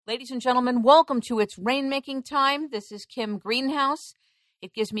Ladies and gentlemen, welcome to It's Rainmaking Time. This is Kim Greenhouse.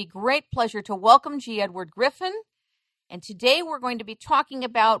 It gives me great pleasure to welcome G. Edward Griffin. And today we're going to be talking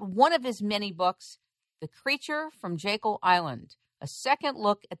about one of his many books, The Creature from Jekyll Island, a second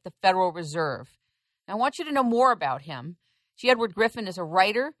look at the Federal Reserve. Now, I want you to know more about him. G. Edward Griffin is a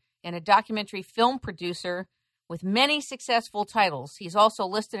writer and a documentary film producer with many successful titles. He's also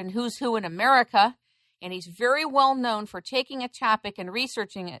listed in Who's Who in America, and he's very well known for taking a topic and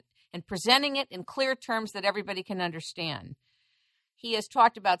researching it and presenting it in clear terms that everybody can understand. He has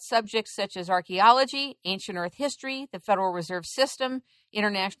talked about subjects such as archaeology, ancient Earth history, the Federal Reserve System,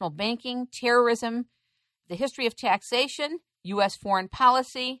 international banking, terrorism, the history of taxation, U.S. foreign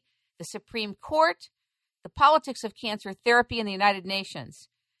policy, the Supreme Court, the politics of cancer therapy in the United Nations.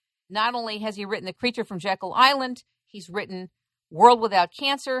 Not only has he written The Creature from Jekyll Island, he's written World Without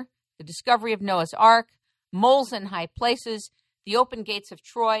Cancer, The Discovery of Noah's Ark, Moles in High Places, The Open Gates of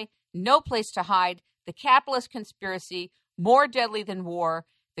Troy, No Place to Hide, The Capitalist Conspiracy, More Deadly Than War,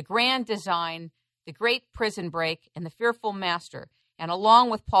 The Grand Design, The Great Prison Break, and The Fearful Master. And along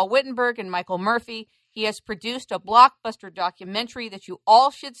with Paul Wittenberg and Michael Murphy, he has produced a blockbuster documentary that you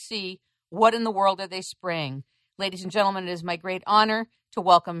all should see, What in the World Are They Spraying? Ladies and gentlemen, it is my great honor to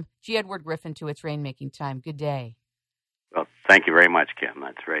welcome G. Edward Griffin to It's Rainmaking Time. Good day. Well, thank you very much, Kim.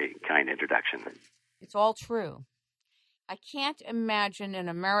 That's a very kind introduction. It's all true. I can't imagine an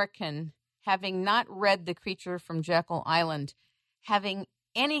American, having not read The Creature from Jekyll Island, having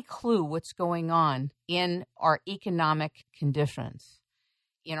any clue what's going on in our economic conditions,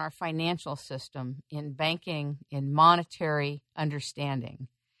 in our financial system, in banking, in monetary understanding.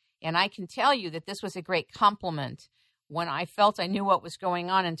 And I can tell you that this was a great compliment when I felt I knew what was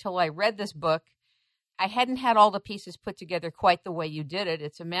going on until I read this book. I hadn't had all the pieces put together quite the way you did it.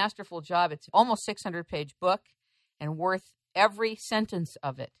 It's a masterful job. It's almost 600-page book and worth every sentence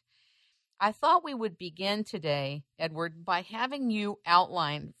of it. I thought we would begin today, Edward, by having you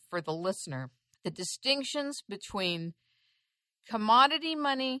outline for the listener the distinctions between commodity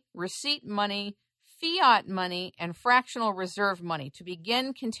money, receipt money, fiat money, and fractional reserve money to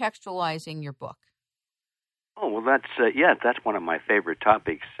begin contextualizing your book. Oh, well, that's one of my favorite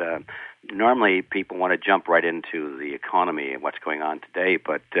topics. Normally, people want to jump right into the economy and what's going on today,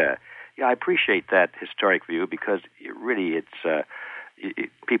 but I appreciate that historic view because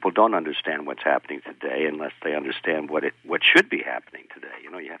people don't understand what's happening today unless they understand what should be happening today. You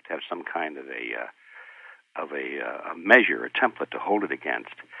know, you have to have some kind of a measure, a template to hold it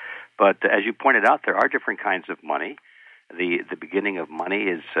against. But as you pointed out, there are different kinds of money. The beginning of money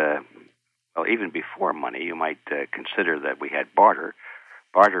is even before money, you might consider that we had barter.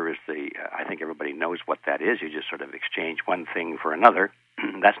 Barter is I think everybody knows what that is. You just sort of exchange one thing for another.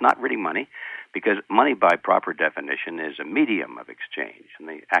 That's not really money, because money by proper definition is a medium of exchange, and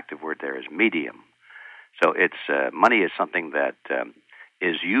the active word there is medium. So money is something that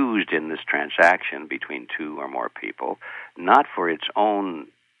is used in this transaction between two or more people, not for its own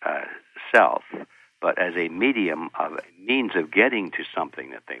self, but as a medium of a means of getting to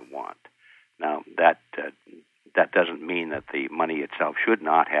something that they want. Now, that doesn't mean that the money itself should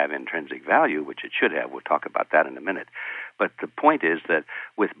not have intrinsic value, which it should have. We'll talk about that in a minute. But the point is that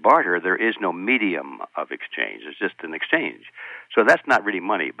with barter, there is no medium of exchange. It's just an exchange. So that's not really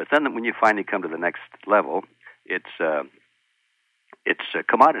money. But then when you finally come to the next level, it's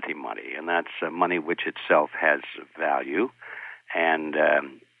commodity money, and that's money which itself has value, and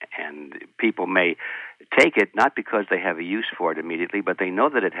people may take it not because they have a use for it immediately, but they know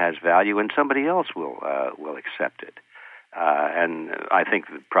that it has value, and somebody else will accept it. And I think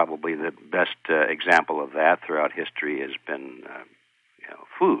that probably the best example of that throughout history has been,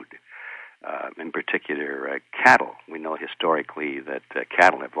 food. In particular, cattle. We know historically that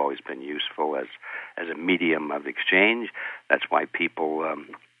cattle have always been useful as a medium of exchange. That's why people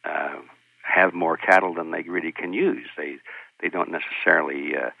have more cattle than they really can use. They don't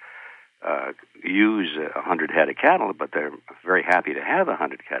necessarily use 100 head of cattle, but they're very happy to have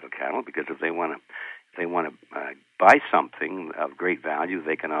 100 head of cattle, because if they want to buy something of great value,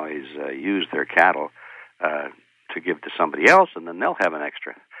 they can always use their cattle to give to somebody else, and then they'll have an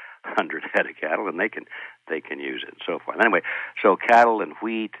extra 100 head of cattle, and they can use it, and so forth. Anyway, so cattle and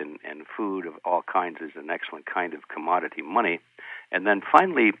wheat and food of all kinds is an excellent kind of commodity money. And then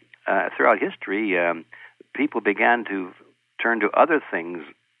finally, throughout history, people began to turn to other things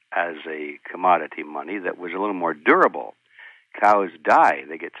as a commodity money that was a little more durable. Cows die,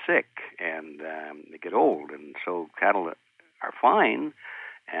 they get sick, and they get old, and so cattle are fine,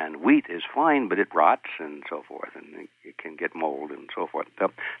 and wheat is fine, but it rots and so forth, and it can get mold and so forth.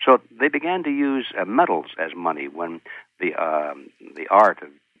 So they began to use metals as money when the art of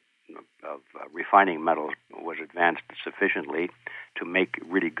refining metals was advanced sufficiently to make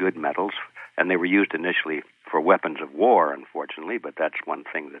really good metals, and they were used initially for weapons of war, unfortunately, but that's one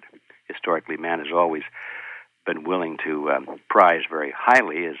thing that historically man has always been willing to prize very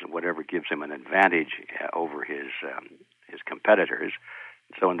highly, is whatever gives him an advantage over his competitors.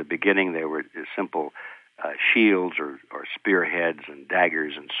 So in the beginning, they were simple shields or spearheads and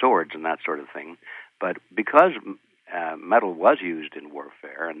daggers and swords and that sort of thing. But because metal was used in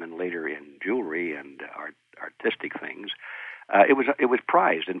warfare, and then later in jewelry and artistic things, it was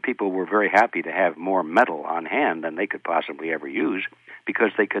prized, and people were very happy to have more metal on hand than they could possibly ever use,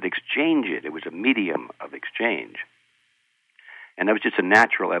 because they could exchange it. It was a medium of exchange, and that was just a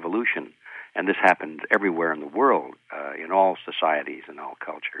natural evolution. And this happened everywhere in the world, in all societies and all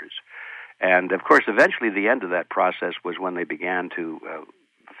cultures. And of course, eventually, the end of that process was when they began to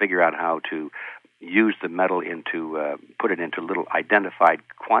figure out how to use the metal put it into little identified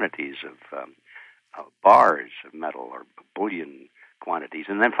quantities of bars of metal or bullion quantities.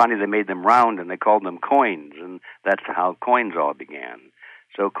 And then finally they made them round and they called them coins, and that's how coins all began.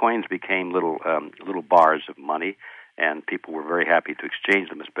 So coins became little bars of money, and people were very happy to exchange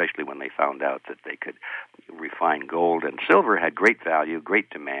them, especially when they found out that they could refine gold. And silver had great value, great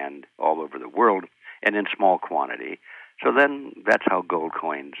demand all over the world, and in small quantity. So then that's how gold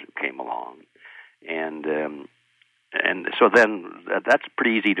coins came along. And so then that's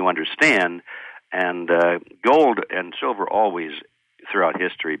pretty easy to understand. And gold and silver always, throughout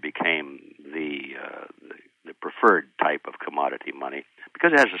history, became the preferred type of commodity money,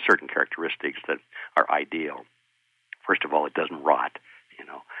 because it has certain characteristics that are ideal. First of all, it doesn't rot.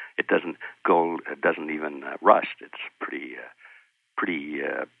 Gold doesn't even rust. It's pretty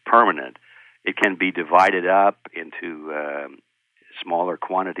permanent. It can be divided up into smaller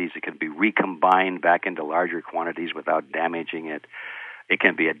quantities. It can be recombined back into larger quantities without damaging it. It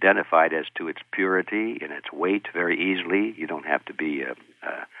can be identified as to its purity and its weight very easily. You don't have to be a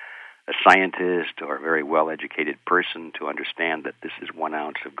scientist or a very well-educated person to understand that this is 1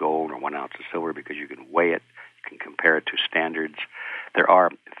 ounce of gold or 1 ounce of silver, because you can weigh it, you can compare it to standards. There are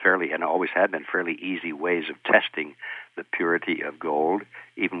fairly, and always have been, fairly easy ways of testing the purity of gold,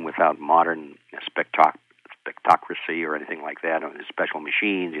 even without modern spectroscopy or anything like that, or special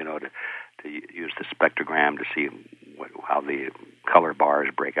machines, to use the spectrogram to see how the color bars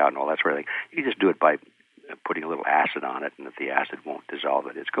break out and all that sort of thing. You just do it by putting a little acid on it, and if the acid won't dissolve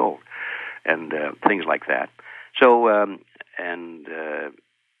it, it's gold, and things like that. So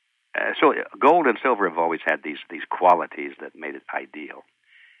so gold and silver have always had these qualities that made it ideal.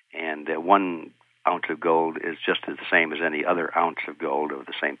 And 1 ounce of gold is just the same as any other ounce of gold of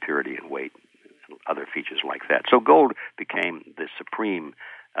the same purity and weight, and other features like that. So gold became the supreme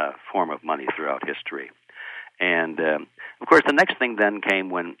form of money throughout history. And of course, the next thing then came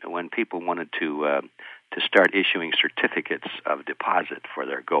when people wanted to start issuing certificates of deposit for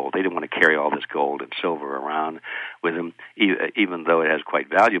their gold. They didn't want to carry all this gold and silver around with them, even though it is quite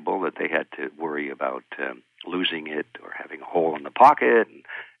valuable, that they had to worry about losing it or having a hole in the pocket,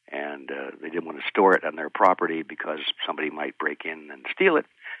 and they didn't want to store it on their property because somebody might break in and steal it.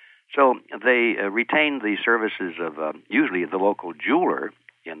 So they retained the services of usually the local jeweler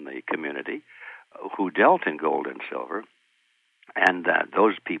in the community who dealt in gold and silver. And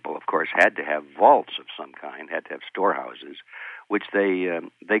those people, of course, had to have vaults of some kind, had to have storehouses, which they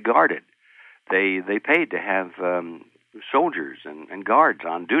guarded. They paid to have soldiers and guards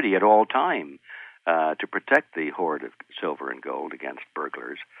on duty at all time to protect the hoard of silver and gold against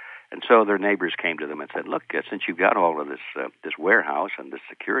burglars. And so their neighbors came to them and said, "Look, since you've got all of this warehouse and this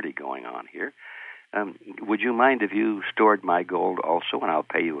security going on here, would you mind if you stored my gold also, and I'll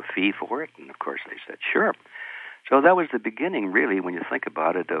pay you a fee for it?" And of course they said, "Sure." So that was the beginning, really, when you think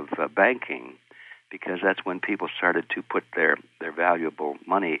about it, of banking, because that's when people started to put their valuable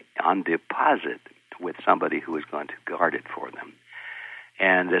money on deposit with somebody who was going to guard it for them.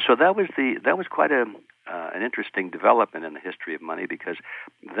 And so that was quite an interesting development in the history of money, because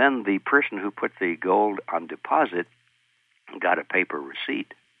then the person who put the gold on deposit got a paper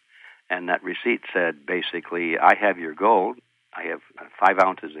receipt, and that receipt said basically, "I have your gold. I have 5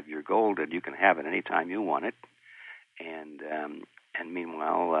 ounces of your gold, and you can have it any time you want it. And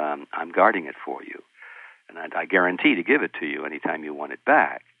meanwhile, I'm guarding it for you, and I guarantee to give it to you anytime you want it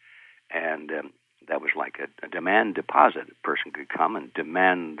back." And that was like a demand deposit. A person could come and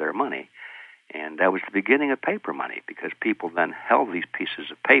demand their money, and that was the beginning of paper money, because people then held these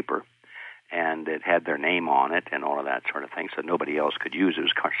pieces of paper, and it had their name on it and all of that sort of thing, so nobody else could use it.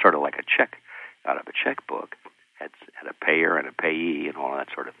 It was sort of like a check out of a checkbook. Had a payer and a payee and all of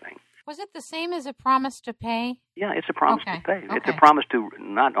that sort of thing. Was it the same as a promise to pay? Yeah, it's a promise Okay. to pay. Okay. It's a promise to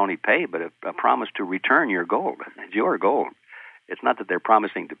not only pay, but a promise to return your gold. It's your gold. It's not that they're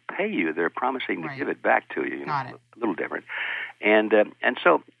promising to pay you; they're promising to give it back to you. Got it. A little different. And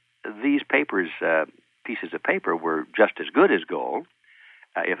so these papers, pieces of paper, were just as good as gold,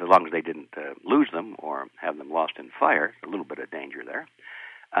 as long as they didn't lose them or have them lost in fire. A little bit of danger there.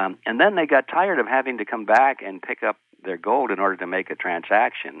 And then they got tired of having to come back and pick up their gold in order to make a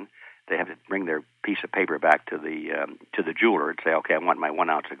transaction. They have to bring their piece of paper back to the jeweler and say, okay, I want my 1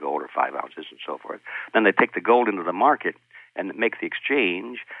 ounce of gold or 5 ounces and so forth. Then they take the gold into the market and make the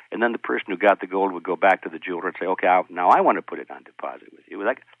exchange, and then the person who got the gold would go back to the jeweler and say, okay, now I want to put it on deposit with you. It was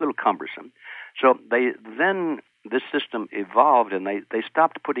like a little cumbersome. So this system evolved, and they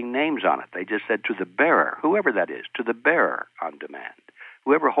stopped putting names on it. They just said to the bearer, whoever that is, to the bearer on demand.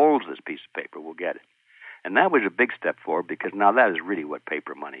 Whoever holds this piece of paper will get it. And that was a big step forward, because now that is really what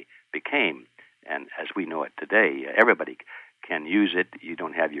paper money became. And as we know it today, everybody can use it. You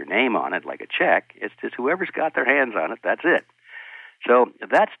don't have your name on it like a check. It's just whoever's got their hands on it, that's it. So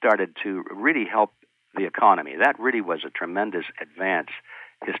that started to really help the economy. That really was a tremendous advance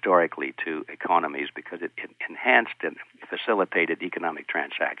historically to economies, because it enhanced and facilitated economic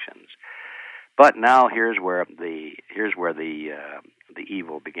transactions. But now here's where the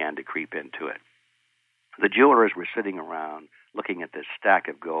evil began to creep into it. The jewelers were sitting around looking at this stack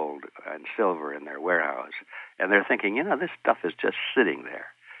of gold and silver in their warehouse, and they're thinking, this stuff is just sitting there.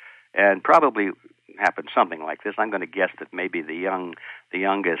 And probably happened something like this. I'm going to guess that maybe the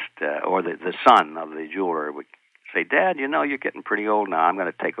youngest or the son of the jeweler would say, Dad, you're getting pretty old now. I'm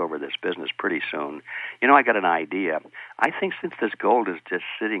going to take over this business pretty soon. I got an idea. I think since this gold is just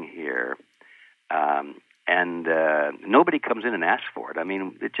sitting here, and nobody comes in and asks for it. I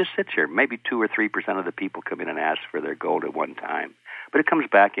mean, it just sits here. Maybe 2 or 3% of the people come in and ask for their gold at one time. But it comes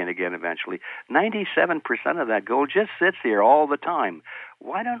back in again eventually. 97% of that gold just sits here all the time.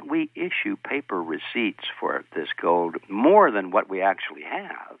 Why don't we issue paper receipts for this gold more than what we actually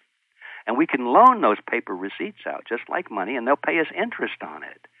have? And we can loan those paper receipts out just like money, and they'll pay us interest on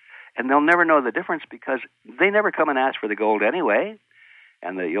it. And they'll never know the difference, because they never come and ask for the gold anyway.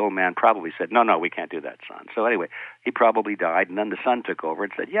 And the old man probably said, no, we can't do that, son. So anyway, he probably died, and then the son took over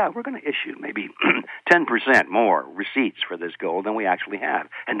and said, yeah, we're going to issue maybe 10% more receipts for this gold than we actually have.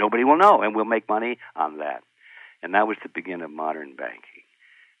 And nobody will know, and we'll make money on that. And that was the beginning of modern banking.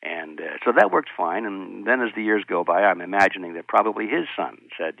 And so that worked fine. And then as the years go by, I'm imagining that probably his son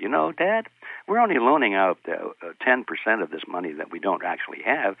said, Dad, we're only loaning out 10% of this money that we don't actually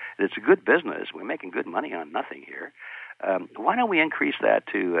have. And it's a good business. We're making good money on nothing here. Why don't we increase that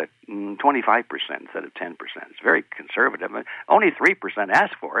to 25% instead of 10%? It's very conservative. Only 3%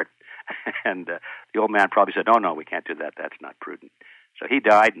 asked for it. And the old man probably said, no, we can't do that. That's not prudent. So he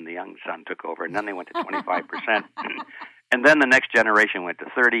died, and the young son took over, and then they went to 25%. And then the next generation went to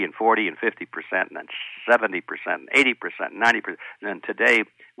 30 and 40 and 50%, and then 70%, 80%, 90%. And then today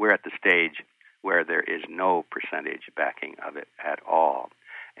we're at the stage where there is no percentage backing of it at all.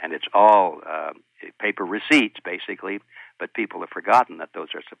 And it's all paper receipts, basically, but people have forgotten that those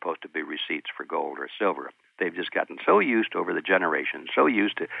are supposed to be receipts for gold or silver. They've just gotten so used over the generations, so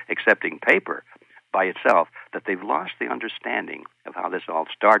used to accepting paper by itself, that they've lost the understanding of how this all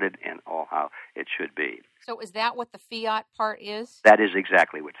started and all how it should be. So is that what the fiat part is? That is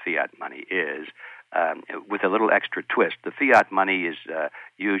exactly what fiat money is, with a little extra twist. The fiat money is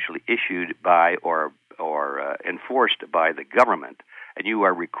usually issued by or enforced by the government, and you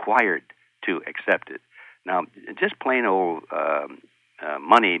are required to accept it. Now, just plain old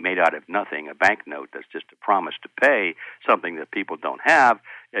money made out of nothing, a banknote that's just a promise to pay something that people don't have,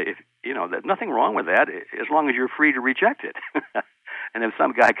 there's nothing wrong with that as long as you're free to reject it. And if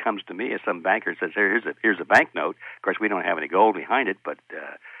some guy comes to me, if some banker says, here's a banknote, of course we don't have any gold behind it, but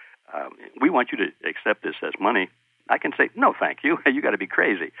we want you to accept this as money, I can say, no, thank you. You got to be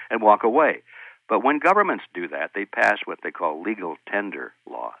crazy, and walk away. But when governments do that, they pass what they call legal tender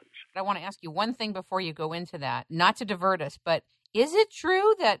laws. I want to ask you one thing before you go into that, not to divert us, but is it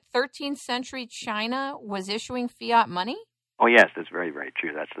true that 13th century China was issuing fiat money? Oh, yes, that's very, very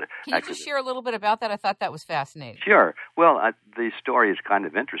true. Can you just share a little bit about that? I thought that was fascinating. Sure. Well, the story is kind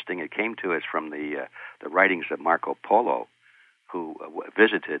of interesting. It came to us from the writings of Marco Polo, who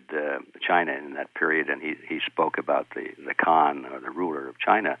visited China in that period, and he spoke about the Khan, or the ruler of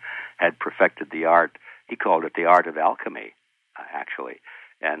China, had perfected the art. He called it the art of alchemy, actually.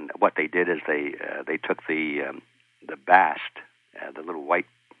 And what they did is they took the bast, the little white,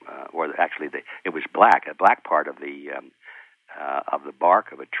 it was black, a black part of the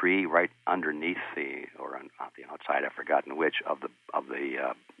bark of a tree right underneath on the outside, I've forgotten which, of the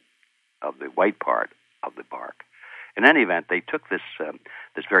of the white part of the bark. In any event, they took this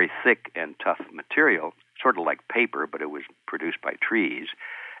very thick and tough material, sort of like paper, but it was produced by trees,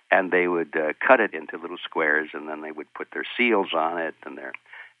 and they would cut it into little squares, and then they would put their seals on it, and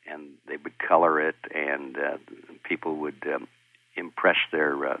they would color it, and people would impress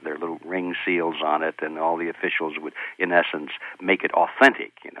their little ring seals on it, and all the officials would, in essence, make it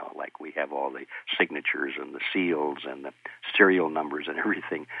authentic, like we have all the signatures and the seals and the serial numbers and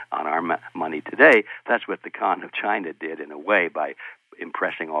everything on our money today. That's what the Khan of China did, in a way, by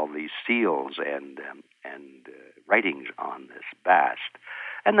impressing all these seals and writings on this bast.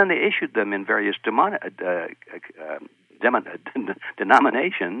 And then they issued them in various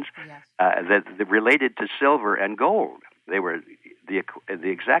denominations that related to silver and gold. They were the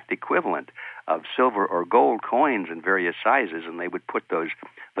exact equivalent of silver or gold coins in various sizes, and they would put those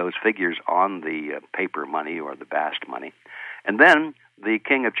figures on the paper money or the bast money. And then the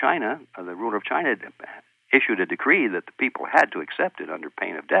king of China, the ruler of China, issued a decree that the people had to accept it under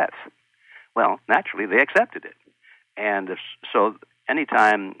pain of death. Well, naturally, they accepted it. And so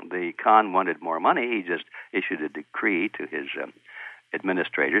anytime the Khan wanted more money, he just issued a decree to his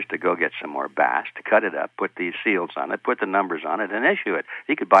administrators to go get some more bast, to cut it up, put these seals on it, put the numbers on it, and issue it.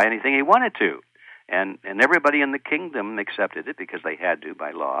 He could buy anything he wanted to. And everybody in the kingdom accepted it because they had to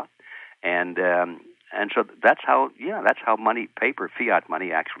by law. And so that's how money, paper, fiat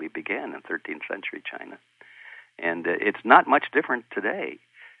money actually began in 13th century China. And it's not much different today.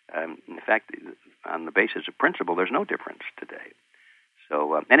 In fact, on the basis of principle, there's no difference today.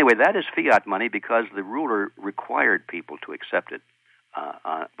 So anyway, that is fiat money because the ruler required people to accept it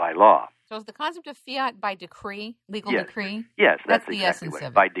by law. So is the concept of fiat by decree, legal decree? Yes, that's the exactly essence what, of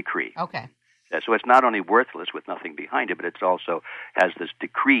it. by decree. Okay. So it's not only worthless with nothing behind it, but it's also has this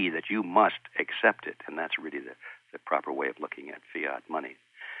decree that you must accept it, and that's really the proper way of looking at fiat money.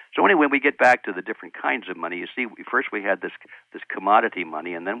 So anyway, when we get back to the different kinds of money, you see, first we had this commodity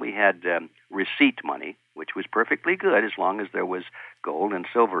money, and then we had receipt money, which was perfectly good as long as there was gold and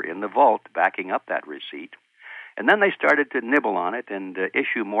silver in the vault backing up that receipt. And then they started to nibble on it and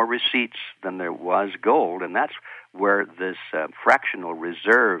issue more receipts than there was gold, and that's where this fractional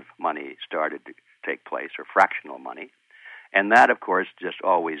reserve money started to take place, or fractional money. And that, of course, just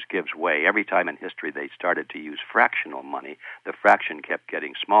always gives way. Every time in history they started to use fractional money, the fraction kept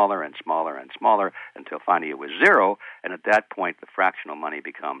getting smaller and smaller and smaller until finally it was zero, and at that point the fractional money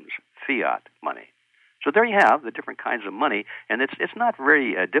becomes fiat money. So there you have the different kinds of money, and it's not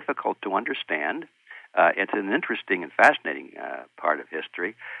very difficult to understand. It's an interesting and fascinating part of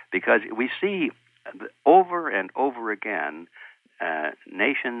history because we see over and over again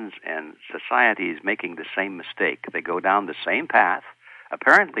nations and societies making the same mistake. They go down the same path,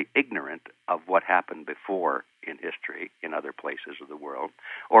 apparently ignorant of what happened before in history in other places of the world,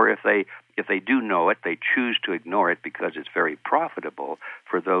 or if they do know it, they choose to ignore it because it's very profitable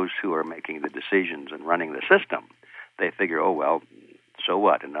for those who are making the decisions and running the system. They figure, oh, well, so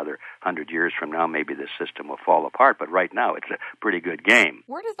what? Another 100 years from now, maybe this system will fall apart, but right now it's a pretty good game.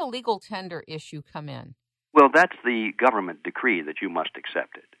 Where does the legal tender issue come in? Well, that's the government decree that you must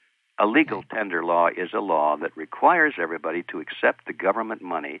accept it. A legal tender law is a law that requires everybody to accept the government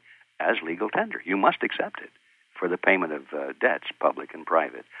money as legal tender. You must accept it for the payment of debts, public and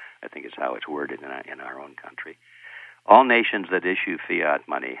private, I think is how it's worded in our own country. All nations that issue fiat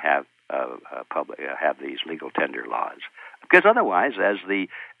money have these legal tender laws. Because otherwise, as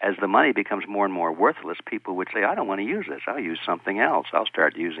the money becomes more and more worthless, people would say, I don't want to use this. I'll use something else. I'll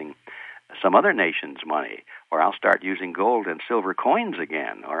start using some other nation's money, or I'll start using gold and silver coins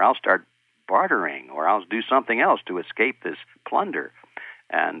again, or I'll start bartering, or I'll do something else to escape this plunder.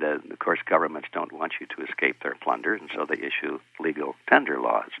 And, of course, governments don't want you to escape their plunder, and so they issue legal tender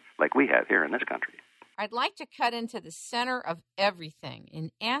laws like we have here in this country. I'd like to cut into the center of everything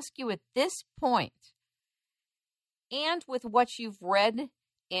and ask you at this point, and with what you've read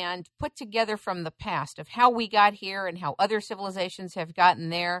and put together from the past of how we got here and how other civilizations have gotten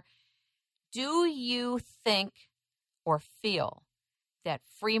there, do you think or feel that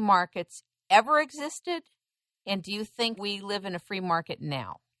free markets ever existed? And do you think we live in a free market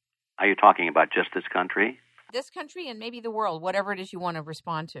now? Are you talking about just this country? This country and maybe the world, whatever it is you want to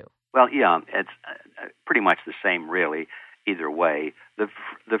respond to. Well, yeah, it's pretty much the same, really, either way. The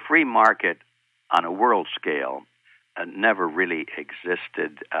free market on a world scale never really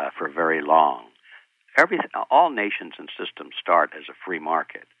existed for very long. All nations and systems start as a free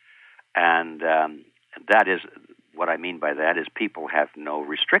market. And that is, what I mean by that is people have no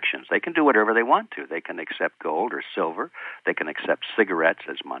restrictions. They can do whatever they want to. They can accept gold or silver. They can accept cigarettes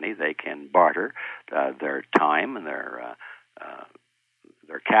as money. They can barter their time and their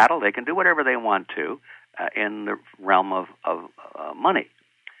their cattle. They can do whatever they want to in the realm of money.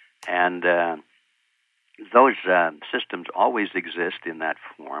 And those systems always exist in that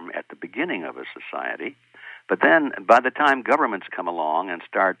form at the beginning of a society. But then by the time governments come along and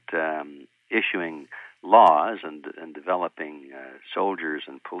start issuing laws and developing soldiers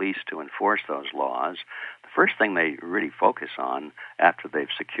and police to enforce those laws, the first thing they really focus on after they've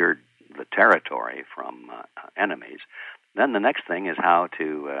secured the territory from enemies, then the next thing is how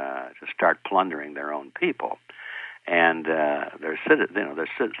to start plundering their own people. And their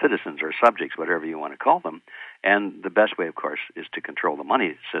citizens or subjects, whatever you want to call them. And the best way, of course, is to control the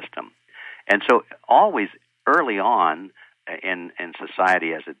money system. And so always early on in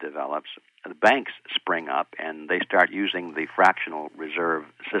society as it develops, the banks spring up and they start using the fractional reserve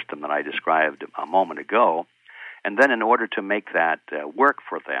system that I described a moment ago. And then in order to make that work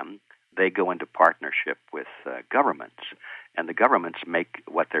for them, they go into partnership with governments. And the governments make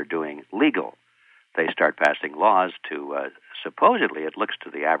what they're doing legal. They start passing laws to, supposedly it looks to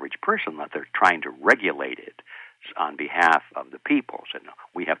the average person that they're trying to regulate it on behalf of the people. So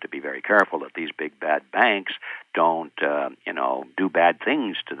we have to be very careful that these big bad banks don't, do bad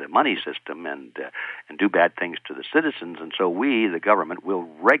things to the money system and do bad things to the citizens. And so we, the government, will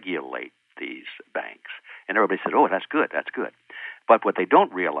regulate these banks. And everybody said, oh, that's good, that's good. But what they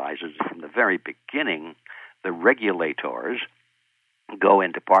don't realize is from the very beginning, the regulators go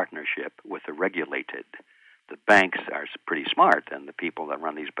into partnership with the regulated. The banks are pretty smart, and the people that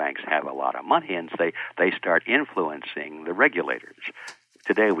run these banks have a lot of money, and they start influencing the regulators.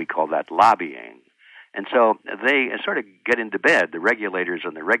 Today we call that lobbying. And so they sort of get into bed. The regulators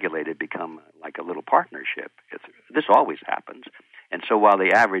and the regulated become like a little partnership. This always happens. And so while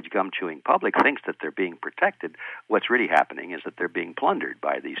the average gum-chewing public thinks that they're being protected, what's really happening is that they're being plundered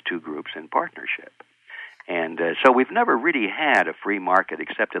by these two groups in partnership. And so we've never really had a free market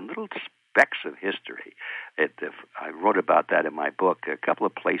except in little specks of history. I wrote about that in my book, a couple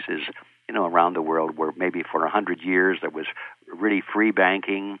of places, around the world where maybe for 100 years there was really free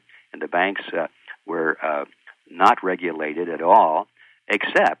banking, and the banks were not regulated at all,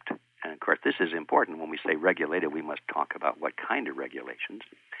 except, and of course this is important, when we say regulated, we must talk about what kind of regulations.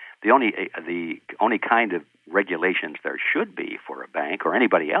 The only kind of regulations there should be for a bank or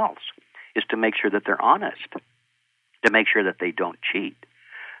anybody else is to make sure that they're honest, to make sure that they don't cheat,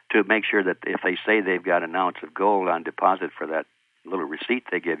 to make sure that if they say they've got an ounce of gold on deposit for that little receipt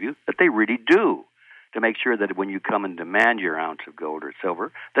they give you, that they really do, to make sure that when you come and demand your ounce of gold or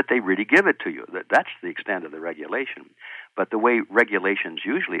silver, that they really give it to you. That's the extent of the regulation. But the way regulations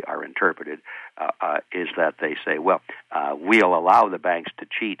usually are interpreted is that they say, well, we'll allow the banks to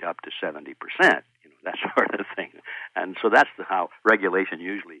cheat up to 70%, that sort of thing. And so that's how regulation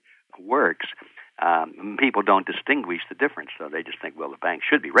usually works. People don't distinguish the difference, so they just think, well, the banks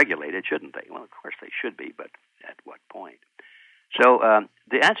should be regulated, shouldn't they? Well, of course they should be, but at what point? So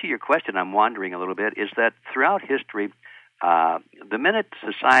the answer to your question, I'm wandering a little bit, is that throughout history, the minute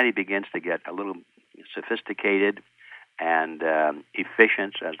society begins to get a little sophisticated and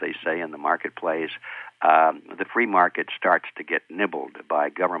efficient, as they say in the marketplace, the free market starts to get nibbled by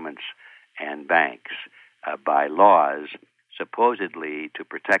governments and banks, by laws supposedly to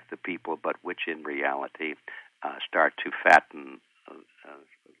protect the people, but which in reality start to fatten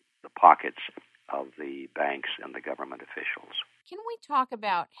the pockets of the banks and the government officials. Can we talk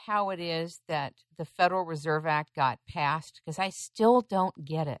about how it is that the Federal Reserve Act got passed? Because I still don't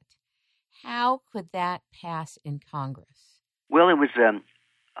get it. How could that pass in Congress? Well, it was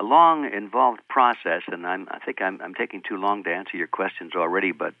a long, involved process, and I think I'm taking too long to answer your questions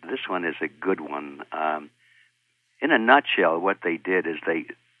already, but this one is a good one. In a nutshell, what they did is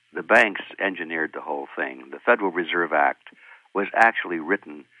the banks engineered the whole thing. The Federal Reserve Act was actually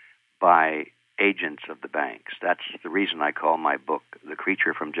written by agents of the banks. That's the reason I call my book The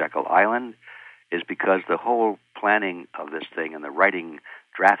Creature from Jekyll Island, is because the whole planning of this thing and the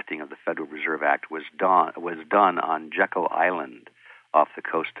drafting of the Federal Reserve Act was done on Jekyll Island off the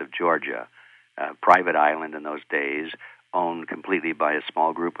coast of Georgia, a private island in those days, owned completely by a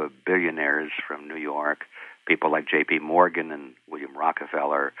small group of billionaires from New York, people like J.P. Morgan and William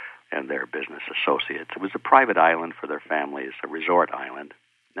Rockefeller and their business associates. It was a private island for their families, a resort island.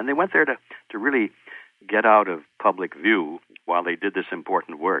 And they went there to really get out of public view while they did this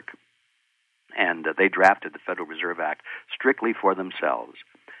important work. And they drafted the Federal Reserve Act strictly for themselves.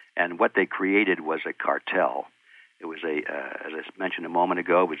 And what they created was a cartel. It was as I mentioned a moment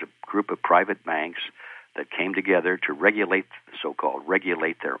ago, it was a group of private banks that came together to regulate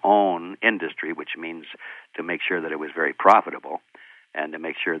their own industry, which means to make sure that it was very profitable and to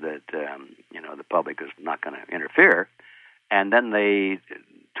make sure that the public is not going to interfere. and then they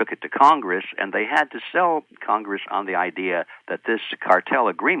took it to Congress, and they had to sell Congress on the idea that this cartel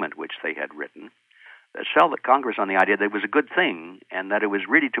agreement, which they had written, sell the Congress on the idea that it was a good thing and that it was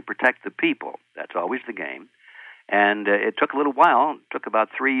really to protect the people. That's always the game. And it took a little while. It took about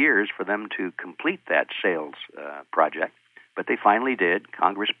 3 years for them to complete that sales project, but they finally did.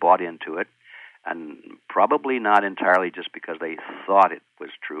 Congress bought into it, and probably not entirely just because they thought it was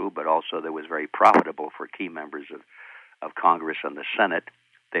true, but also that it was very profitable for key members of Congress and the Senate.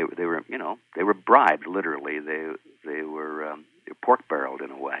 They were bribed, literally. They were pork-barreled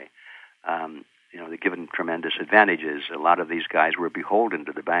in a way. They're given tremendous advantages. A lot of these guys were beholden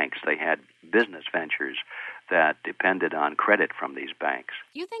to the banks. They had business ventures that depended on credit from these banks.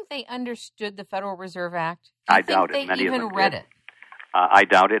 Do you think they understood the Federal Reserve Act? I doubt it. Many of them read it. I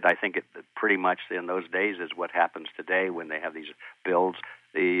doubt it. I think it pretty much in those days is what happens today when they have these bills.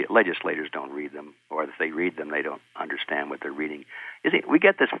 The legislators don't read them, or if they read them, they don't understand what they're reading. You see, we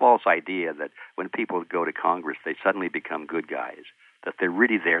get this false idea that when people go to Congress, they suddenly become good guys, that they're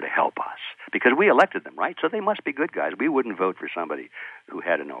really there to help us, because we elected them, right? So they must be good guys. We wouldn't vote for somebody who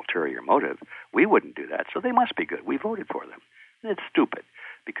had an ulterior motive. We wouldn't do that, so they must be good. We voted for them. And it's stupid,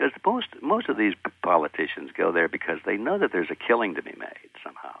 because most of these politicians go there because they know that there's a killing to be made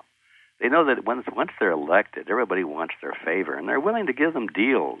somehow. They know that once they're elected, everybody wants their favor, and they're willing to give them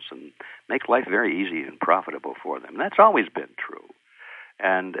deals and make life very easy and profitable for them. And that's always been true.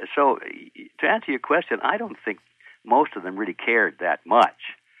 And so, to answer your question, I don't think most of them really cared that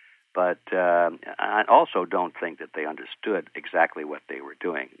much. But I also don't think that they understood exactly what they were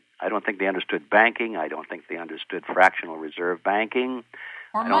doing. I don't think they understood banking. I don't think they understood fractional reserve banking.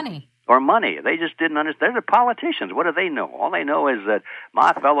 Or money. Or money. They just didn't understand. They're the politicians. What do they know? All they know is that,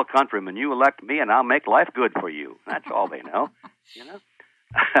 my fellow countrymen, you elect me and I'll make life good for you. That's all they know,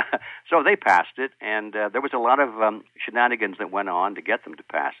 So they passed it, and there was a lot of shenanigans that went on to get them to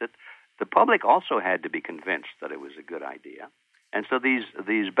pass it. The public also had to be convinced that it was a good idea. And so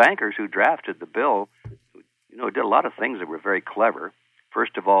these bankers who drafted the bill, did a lot of things that were very clever.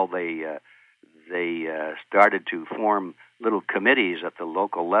 First of all, they started to form little committees at the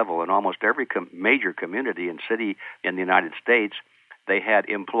local level. In almost every major community and city in the United States, they had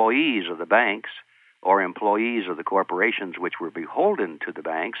employees of the banks or employees of the corporations which were beholden to the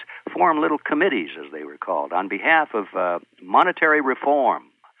banks form little committees, as they were called, on behalf of monetary reform.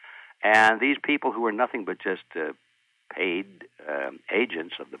 And these people who were nothing but just paid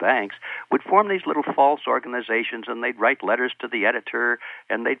agents of the banks would form these little false organizations, and they'd write letters to the editor,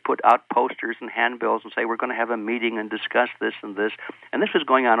 and they'd put out posters and handbills and say, we're going to have a meeting and discuss this and this. And this was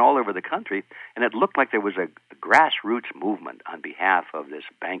going on all over the country, and it looked like there was a grassroots movement on behalf of this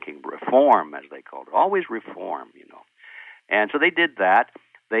banking reform, as they called it. Always reform, And so they did that.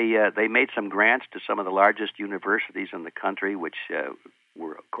 They made some grants to some of the largest universities in the country, which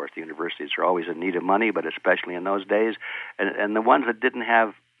were, of course, the universities are always in need of money, but especially in those days. And the ones that didn't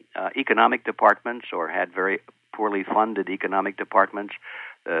have economic departments or had very poorly funded economic departments,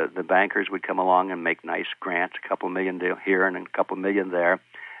 the bankers would come along and make nice grants, a couple million here and a couple million there.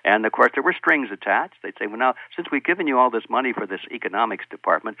 And, of course, there were strings attached. They'd say, well, now, since we've given you all this money for this economics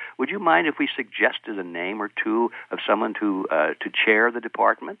department, would you mind if we suggested a name or two of someone to chair the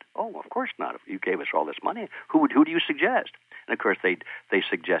department? Oh, of course not. If you gave us all this money, who do you suggest? And, of course, they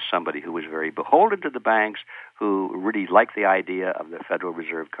suggest somebody who was very beholden to the banks, who really liked the idea of the Federal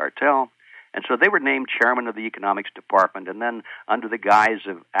Reserve cartel. And so they were named chairman of the economics department. And then under the guise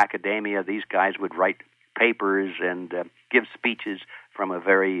of academia, these guys would write papers and give speeches from a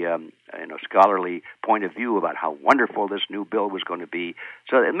very scholarly point of view about how wonderful this new bill was going to be.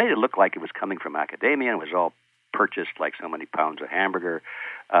 So it made it look like it was coming from academia, and it was all purchased like so many pounds of hamburger.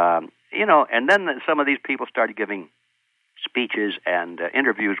 And then some of these people started giving speeches and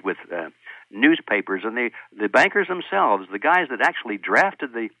interviews with newspapers, and the bankers themselves, the guys that actually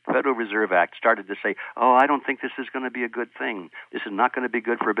drafted the Federal Reserve Act, started to say, oh, I don't think this is going to be a good thing. This is not going to be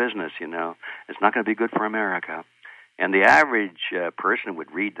good for business, It's not going to be good for America. And the average person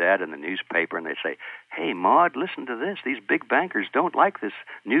would read that in the newspaper, and they'd say, hey, Maude, listen to this. These big bankers don't like this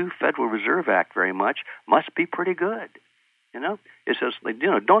new Federal Reserve Act very much. Must be pretty good. It says,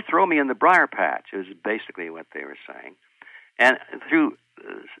 don't throw me in the briar patch, is basically what they were saying. And through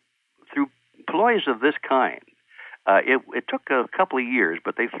ploys of this kind, it took a couple of years,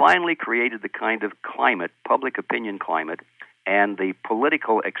 but they finally created the kind of climate, public opinion climate, and the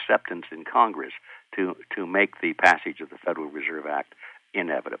political acceptance in Congress to make the passage of the Federal Reserve Act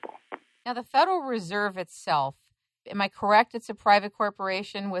inevitable. Now, the Federal Reserve itself, am I correct? It's a private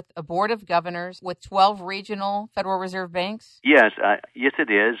corporation with a board of governors with 12 regional Federal Reserve banks? Yes, yes,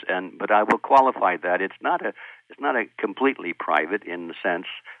 it is. But I will qualify that it's not It's not a completely private in the sense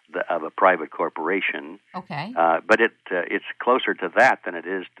of a private corporation. Okay. But it's closer to that than it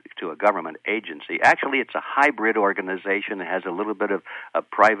is to a government agency. Actually, it's a hybrid organization. It has a little bit of a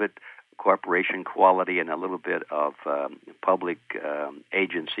private corporation quality and a little bit of public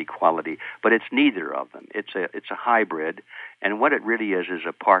agency quality, but it's neither of them. It's a hybrid, and what it really is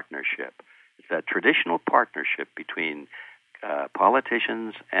a partnership. It's a traditional partnership between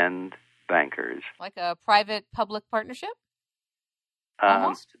politicians and bankers. Like a private-public partnership?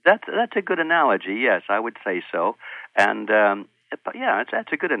 Almost? That's a good analogy. Yes, I would say so. And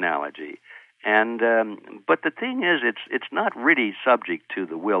that's a good analogy. And but the thing is, it's not really subject to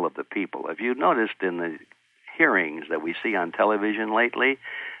the will of the people. If you noticed in the hearings that we see on television lately,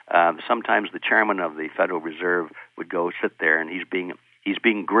 sometimes the chairman of the Federal Reserve would go sit there, and he's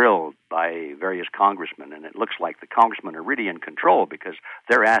being grilled by various congressmen, and it looks like the congressmen are really in control because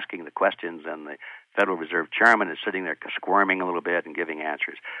they're asking the questions, and the Federal Reserve chairman is sitting there squirming a little bit and giving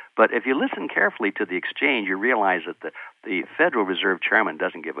answers. But if you listen carefully to the exchange, you realize that the Federal Reserve chairman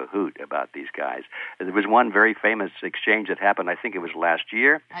doesn't give a hoot about these guys. There was one very famous exchange that happened, I think it was last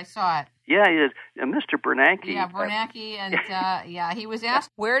year. I saw it. Yeah, Mr. Bernanke. Yeah, Bernanke, and he was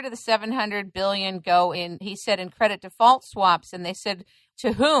asked, where did the $700 billion go in? He said, in credit default swaps, and they said,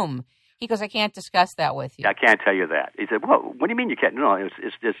 to whom? He goes, I can't discuss that with you. I can't tell you that. He said, well, what do you mean you can't? No,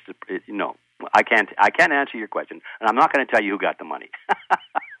 it's just, no, I can't answer your question, and I'm not going to tell you who got the money.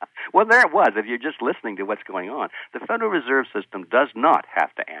 Well, there it was. If you're just listening to what's going on, the Federal Reserve System does not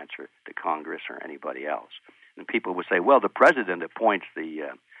have to answer to Congress or anybody else. And people would say, well, the president appoints the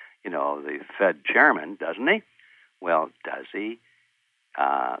Fed chairman, doesn't he? Well, does he?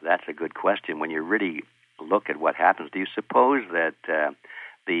 That's a good question. When you really look at what happens, do you suppose that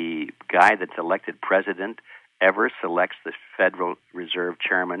the guy that's elected president ever selects the Federal Reserve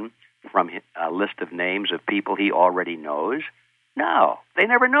chairman from a list of names of people he already knows? No, they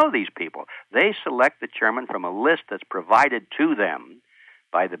never know these people. They select the chairman from a list that's provided to them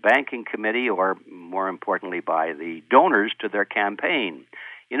by the banking committee or, more importantly, by the donors to their campaign.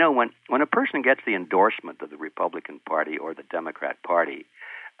 You know, when a person gets the endorsement of the Republican Party or the Democrat Party,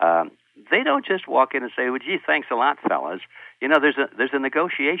 they don't just walk in and say, well, gee, thanks a lot, fellas. You know, there's a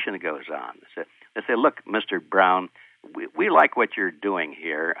negotiation that goes on. They say, look, Mr. Brown, we like what you're doing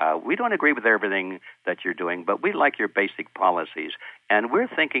here. We don't agree with everything that you're doing, but we like your basic policies. And we're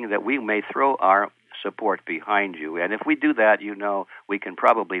thinking that we may throw our support behind you. And if we do that, you know, we can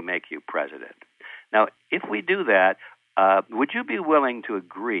probably make you president. Now, if we do that, would you be willing to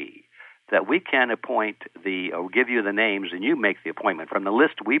agree that we can appoint or give you the names and you make the appointment from the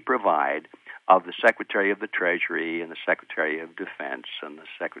list we provide of the Secretary of the Treasury and the Secretary of Defense and the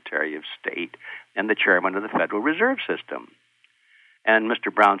Secretary of State and the Chairman of the Federal Reserve System? And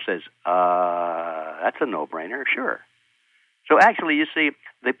Mr. Brown says, that's a no-brainer, sure. So actually, you see,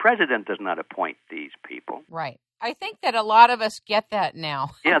 the president does not appoint these people. Right. I think that a lot of us get that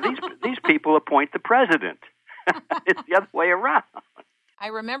now. Yeah, these people appoint the president. It's the other way around. I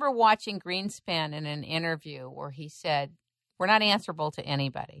remember watching Greenspan in an interview where he said, we're not answerable to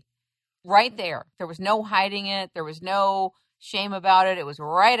anybody. Right there. There was no hiding it. There was no shame about it. It was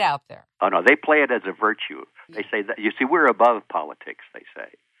right out there. Oh, no, they play it as a virtue. They say that, you see, we're above politics, they say.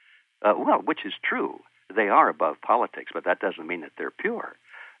 Well, which is true. They are above politics, but that doesn't mean that they're pure.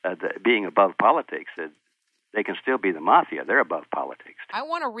 Being above politics, they can still be the mafia. They're above politics. I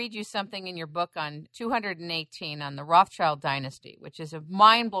want to read you something in your book on 218 on the Rothschild dynasty, which is a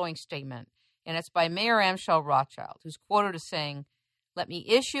mind-blowing statement, and it's by Mayer Amschel Rothschild, who's quoted as saying, "Let me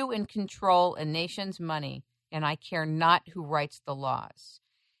issue and control a nation's money, and I care not who writes the laws."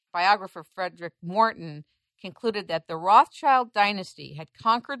 Biographer Frederick Morton concluded that the Rothschild dynasty had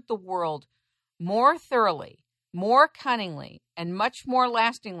conquered the world more thoroughly, more cunningly, and much more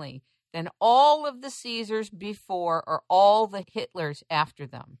lastingly than all of the Caesars before or all the Hitlers after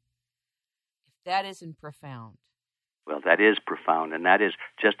them. If that isn't profound. Well, that is profound, and that is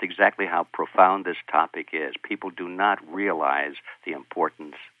just exactly how profound this topic is. People do not realize the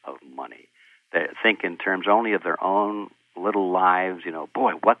importance of money. They think in terms only of their own little lives, you know,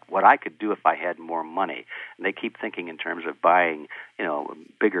 boy, what I could do if I had more money. And they keep thinking in terms of buying, you know,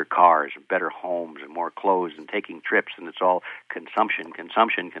 bigger cars and better homes and more clothes and taking trips, and it's all consumption,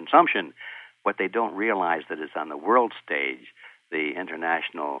 consumption, consumption. What they don't realize that is on the world stage, the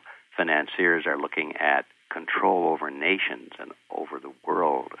international financiers are looking at control over nations and over the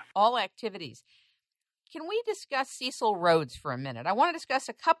world. All activities. Can we discuss Cecil Rhodes for a minute? I want to discuss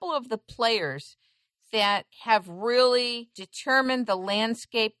a couple of the players that have really determined the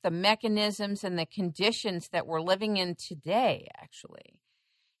landscape, the mechanisms, and the conditions that we're living in today, actually.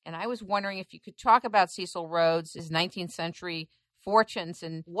 And I was wondering if you could talk about Cecil Rhodes, his 19th century fortunes,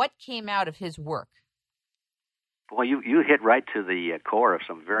 and what came out of his work. Well, you hit right to the core of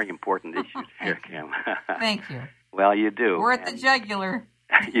some very important issues here, Kim. Thank you. Well, you do. We're at the jugular.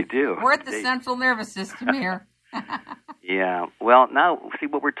 You do. We're at the central nervous system here. Yeah. Well, now, see,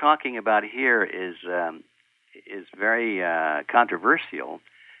 what we're talking about here is very controversial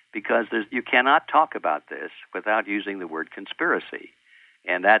because you cannot talk about this without using the word conspiracy,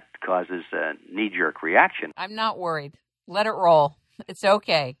 and that causes a knee-jerk reaction. I'm not worried. Let it roll. It's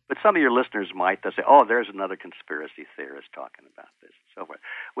okay. But some of your listeners might. They'll say, oh, there's another conspiracy theorist talking about this and so forth.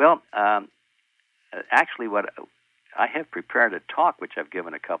 Well, actually, what I have prepared a talk, which I've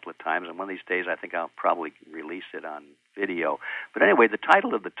given a couple of times, and one of these days I think I'll probably release it on video. But anyway, the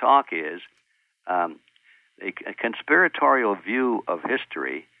title of the talk is A Conspiratorial View of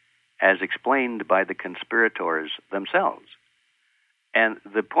History as Explained by the Conspirators Themselves. And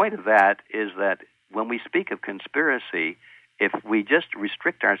the point of that is that when we speak of conspiracy, if we just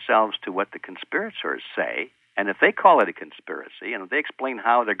restrict ourselves to what the conspirators say, and if they call it a conspiracy, and if they explain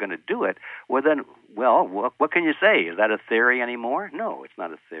how they're going to do it, well, then, what can you say? Is that a theory anymore? No, it's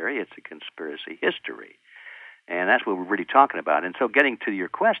not a theory. It's a conspiracy history. And that's what we're really talking about. And so getting to your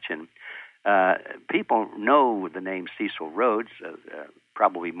question, people know the name Cecil Rhodes,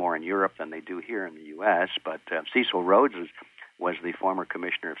 probably more in Europe than they do here in the U.S., but Cecil Rhodes was the former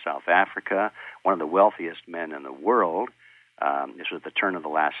commissioner of South Africa, one of the wealthiest men in the world. This was the turn of the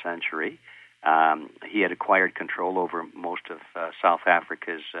last century. He had acquired control over most of South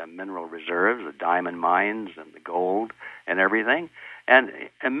Africa's mineral reserves, the diamond mines and the gold and everything, and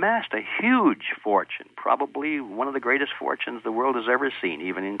amassed a huge fortune, probably one of the greatest fortunes the world has ever seen,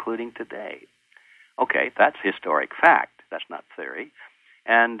 even including today. Okay, that's historic fact. That's not theory.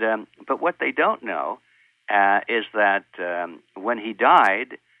 And but what they don't know is that when he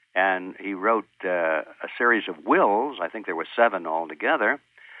died, and he wrote a series of wills, I think there were 7 altogether,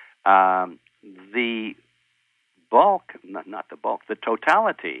 the bulk, not the bulk, the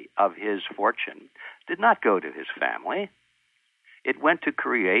totality of his fortune did not go to his family. It went to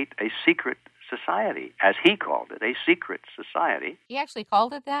create a secret society, as he called it, a secret society. He actually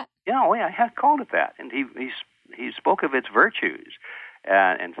called it that? Yeah, I have called it that. And he spoke of its virtues.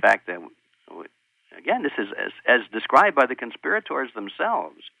 In fact, again, this is as described by the conspirators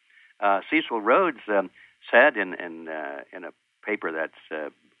themselves. Cecil Rhodes said in a paper that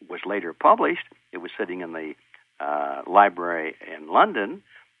was later published, it was sitting in the library in London,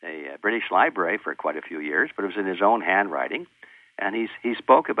 a British library for quite a few years, but it was in his own handwriting, and he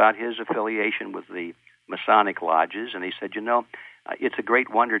spoke about his affiliation with the Masonic lodges, and he said, it's a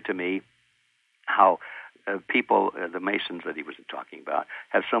great wonder to me how people, the Masons that he was talking about,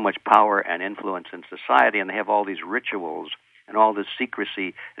 have so much power and influence in society, and they have all these rituals and all this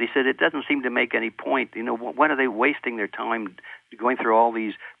secrecy. And he said it doesn't seem to make any point. What are they wasting their time going through all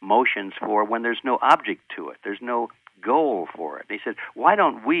these motions for when there's no object to it? There's no goal for it. And he said, why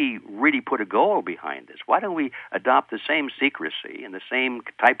don't we really put a goal behind this? Why don't we adopt the same secrecy and the same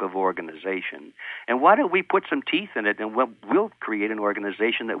type of organization? And why don't we put some teeth in it, and we'll create an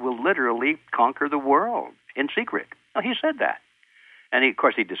organization that will literally conquer the world in secret? Well, he said that. And of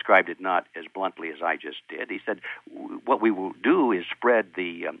course, he described it not as bluntly as I just did. He said, what we will do is spread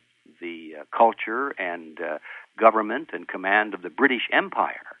the culture and government and command of the British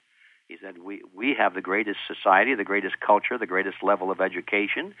Empire. He said, we have the greatest society, the greatest culture, the greatest level of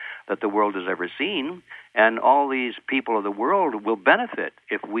education that the world has ever seen, and all these people of the world will benefit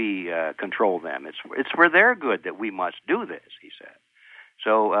if we control them. It's for their good that we must do this, he said.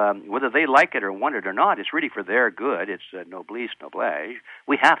 So whether they like it or want it or not, it's really for their good. It's noblesse noblesse.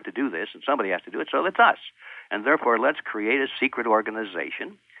 We have to do this, and somebody has to do it, so it's us. And therefore, let's create a secret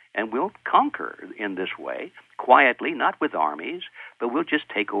organization, and we'll conquer in this way, quietly, not with armies, but we'll just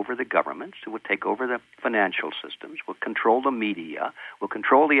take over the governments, we'll take over the financial systems, we'll control the media, we'll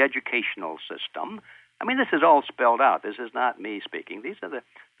control the educational system. I mean, this is all spelled out. This is not me speaking. These are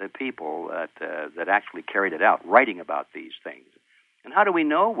the people that actually carried it out, writing about these things. And how do we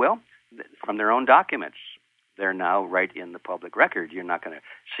know? Well, from their own documents. They're now right in the public record. You're not going to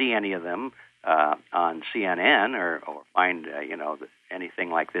see any of them on CNN or find anything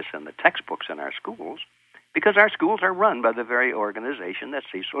like this in the textbooks in our schools, because our schools are run by the very organization that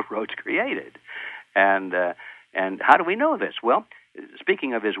Cecil Rhodes created. And how do we know this? Well,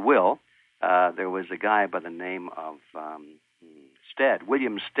 speaking of his will, there was a guy by the name of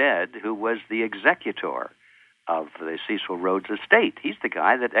William Stead, who was the executor of the Cecil Rhodes estate. He's the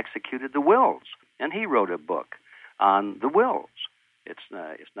guy that executed the wills, and he wrote a book on the wills.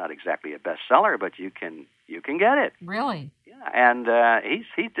 It's not exactly a bestseller, but you can get it. Really? Yeah, and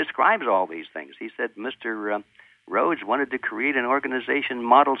he describes all these things. He said Mr. Rhodes wanted to create an organization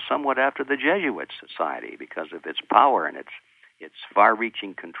modeled somewhat after the Jesuit Society because of its power and its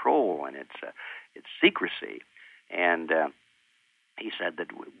far-reaching control and its secrecy. And he said that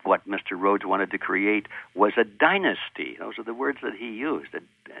what Mr. Rhodes wanted to create was a dynasty. Those are the words that he used, an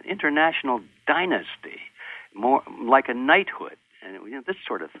international dynasty, more like a knighthood, and this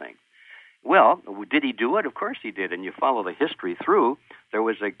sort of thing. Well, did he do it? Of course he did. And you follow the history through. There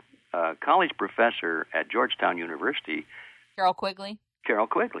was a college professor at Georgetown University, Carroll Quigley. Carroll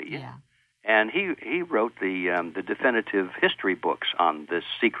Quigley, yeah. And he wrote the definitive history books on this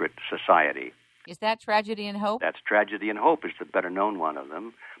secret society. Is that Tragedy and Hope? That's Tragedy and Hope is the better-known one of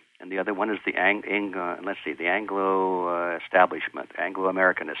them. And the other one is the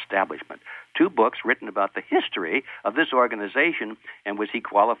Anglo-American Establishment. 2 books written about the history of this organization. And was he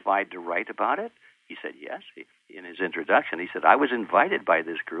qualified to write about it? He said yes. In his introduction, he said, I was invited by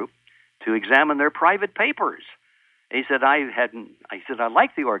this group to examine their private papers. He said, I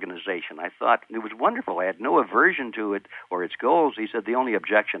liked the organization. I thought it was wonderful. I had no aversion to it or its goals. He said, the only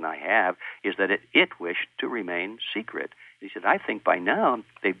objection I have is that it wished to remain secret. He said, I think by now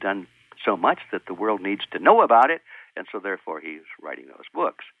they've done so much that the world needs to know about it, and so therefore he's writing those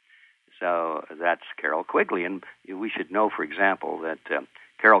books. So that's Carroll Quigley. And we should know, for example, that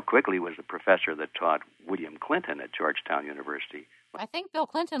Carroll Quigley was the professor that taught William Clinton at Georgetown University. I think Bill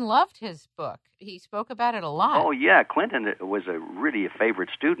Clinton loved his book. He spoke about it a lot. Oh, yeah. Clinton was really a favorite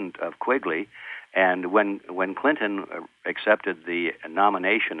student of Quigley. And when Clinton accepted the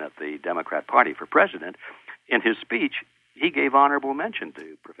nomination of the Democrat Party for president, in his speech, he gave honorable mention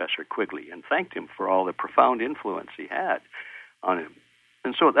to Professor Quigley and thanked him for all the profound influence he had on him.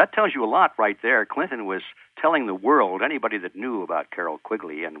 And so that tells you a lot right there. Clinton was telling the world, anybody that knew about Carroll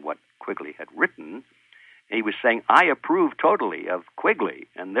Quigley and what Quigley had written, he was saying, I approve totally of Quigley,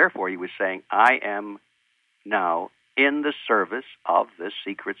 and therefore he was saying, I am now in the service of this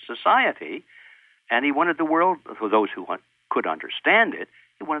secret society, and he wanted the world, for those who could understand it,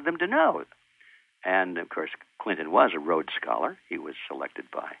 he wanted them to know. And, of course, Clinton was a Rhodes Scholar. He was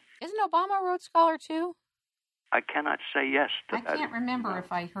selected by. Isn't Obama a Rhodes Scholar, too? I cannot say yes to that. I can't remember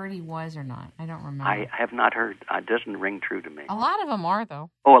if I heard he was or not. I don't remember. I have not heard. It doesn't ring true to me. A lot of them are, though.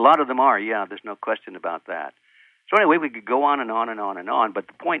 Oh, a lot of them are, yeah. There's no question about that. So anyway, we could go on and on and on and on, but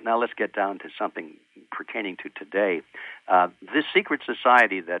the point now, let's get down to something pertaining to today. This secret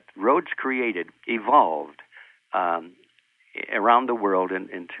society that Rhodes created evolved around the world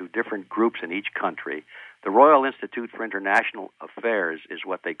into different groups in each country. The Royal Institute for International Affairs is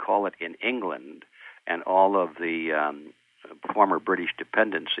what they call it in England, and all of the former British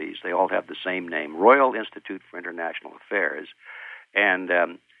dependencies, they all have the same name, Royal Institute for International Affairs. And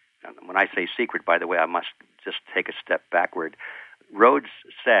when I say secret, by the way, I must just take a step backward. Rhodes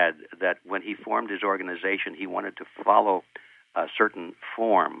said that when he formed his organization, he wanted to follow a certain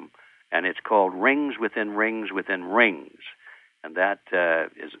form, and it's called rings within rings within rings. And that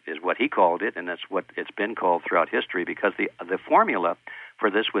is what he called it, and that's what it's been called throughout history, because the formula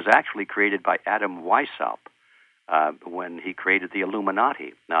for this was actually created by Adam Weishaupt when he created the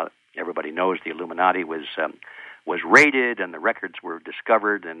Illuminati. Now, everybody knows the Illuminati was raided, and the records were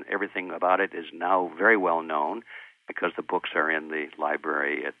discovered, and everything about it is now very well known because the books are in the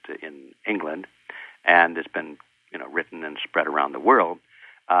library in England, and it's been written and spread around the world.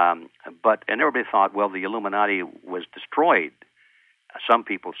 And everybody thought, well, the Illuminati was destroyed. Some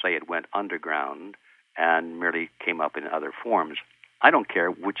people say it went underground and merely came up in other forms. I don't care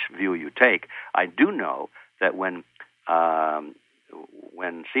which view you take. I do know that when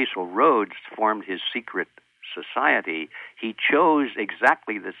Cecil Rhodes formed his secret society, he chose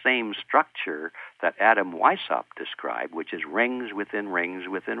exactly the same structure that Adam Weishaupt described, which is rings within rings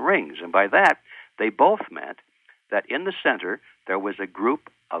within rings. And by that, they both meant that in the center there was a group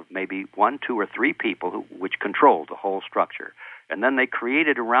of maybe 1, 2, or 3 people which controlled the whole structure. And then they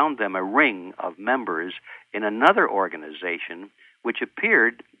created around them a ring of members in another organization which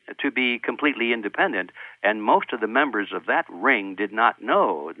appeared to be completely independent, and most of the members of that ring did not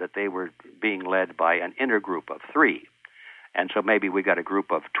know that they were being led by an inner group of 3. And so maybe we got a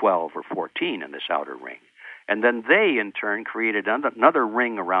group of 12 or 14 in this outer ring. And then they, in turn, created another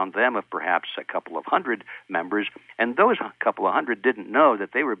ring around them of perhaps a couple of hundred members, and those couple of hundred didn't know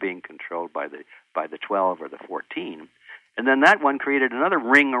that they were being controlled by the 12 or the 14. And then that one created another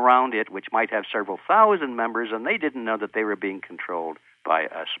ring around it, which might have several thousand members, and they didn't know that they were being controlled by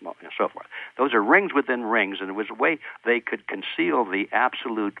a small, and so forth. Those are rings within rings, and it was a way they could conceal the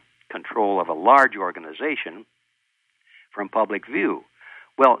absolute control of a large organization from public view.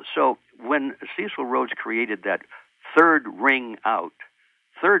 Well, so when Cecil Rhodes created that third ring out.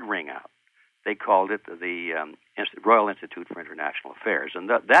 They called it the Royal Institute for International Affairs. And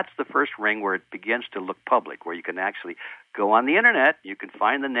that's the first ring where it begins to look public, where you can actually go on the Internet, you can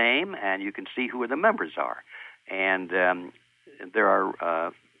find the name, and you can see who the members are. And there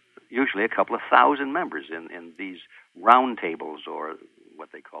are usually a couple of thousand members in these round tables, or what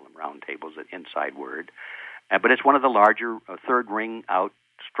they call them, round tables, an inside word. But it's one of the larger third ring out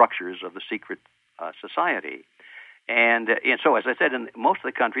structures of the secret society. And so, as I said, in most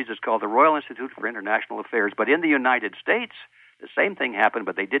of the countries, it's called the Royal Institute for International Affairs. But in the United States, the same thing happened,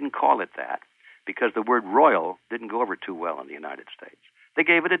 but they didn't call it that because the word royal didn't go over too well in the United States. They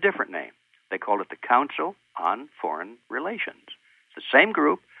gave it a different name. They called it the Council on Foreign Relations. It's the same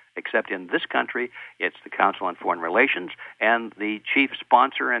group, except in this country, it's the Council on Foreign Relations, and the chief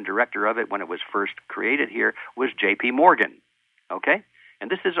sponsor and director of it when it was first created here was J.P. Morgan. Okay? And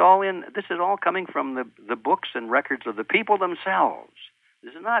this is all coming from the books and records of the people themselves.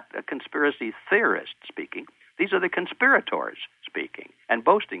 This is not a conspiracy theorist speaking. These are the conspirators speaking and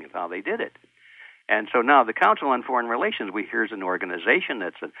boasting of how they did it. And so now the Council on Foreign Relations, we hear, is an organization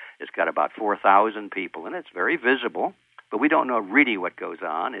it's got about 4,000 people, and it's very visible, but we don't know really what goes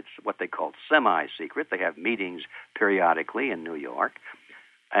on. It's what they call semi-secret. They have meetings periodically in New York,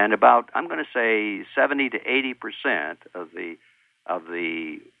 and about, I'm going to say, 70 to 80% of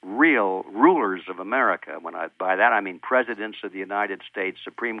the real rulers of America. By that I mean presidents of the United States,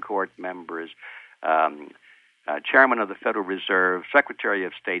 Supreme Court members, chairman of the Federal Reserve, Secretary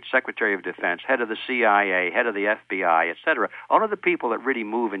of State, Secretary of Defense, head of the CIA, head of the FBI, etc. All of the people that really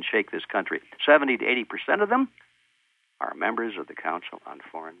move and shake this country, 70 to 80% of them are members of the Council on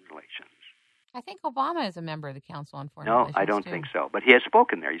Foreign Relations. I think Obama is a member of the Council on Foreign Relations. No, I don't think so. But he has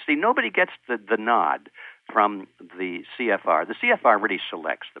spoken there. You see, nobody gets the nod from the CFR. The CFR really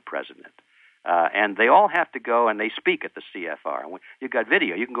selects the president. And they all have to go and they speak at the CFR. You've got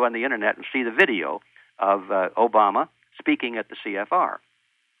video. You can go on the Internet and see the video of Obama speaking at the CFR.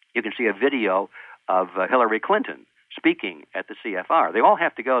 You can see a video of Hillary Clinton speaking at the CFR. They all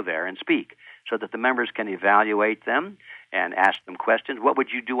have to go there and speak so that the members can evaluate them and ask them questions. What would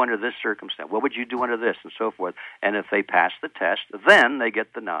you do under this circumstance? What would you do under this? And so forth. And if they pass the test, then they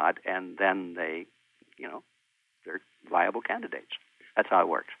get the nod, and then they're viable candidates. That's how it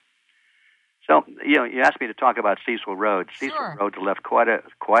works. So, you asked me to talk about Cecil Rhodes. Sure. Cecil Rhodes left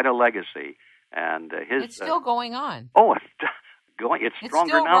quite a legacy. And it's still going on. Oh, it's stronger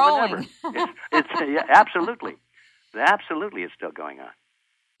still now rolling. than ever. Yeah, absolutely. Absolutely, it's still going on.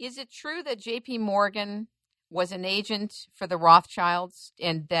 Is it true that J.P. Morgan was an agent for the Rothschilds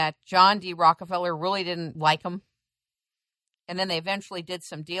and that John D. Rockefeller really didn't like him? And then they eventually did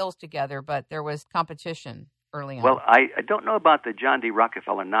some deals together, but there was competition early on. Well, I don't know about the John D.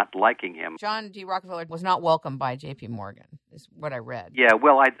 Rockefeller not liking him. John D. Rockefeller was not welcomed by J.P. Morgan, is what I read. Yeah,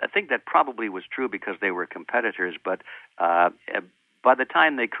 well, I think that probably was true because they were competitors, but by the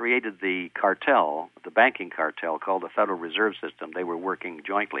time they created the cartel, the banking cartel called the Federal Reserve System, they were working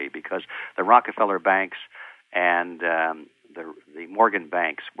jointly because the Rockefeller banks and the Morgan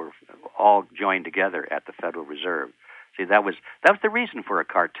banks were all joined together at the Federal Reserve. See, that was the reason for a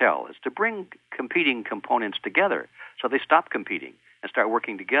cartel, is to bring competing components together. So they stop competing and start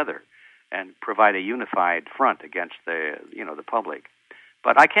working together and provide a unified front against the public.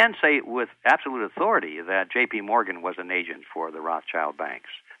 But I can say with absolute authority that J.P. Morgan was an agent for the Rothschild banks.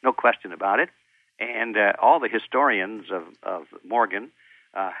 No question about it. And all the historians of Morgan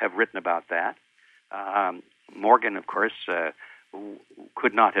have written about that. Morgan, of course,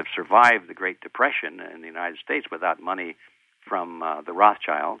 could not have survived the Great Depression in the United States without money from the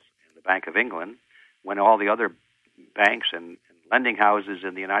Rothschilds and the Bank of England. When all the other banks and lending houses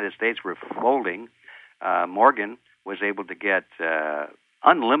in the United States were folding, Morgan was able to get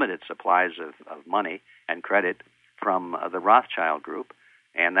unlimited supplies of money and credit from the Rothschild group,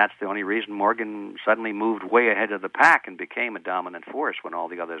 and that's the only reason Morgan suddenly moved way ahead of the pack and became a dominant force when all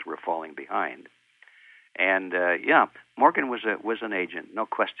the others were falling behind. And Morgan was an agent, no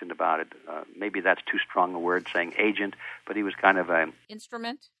question about it. Maybe that's too strong a word, saying agent, but he was kind of an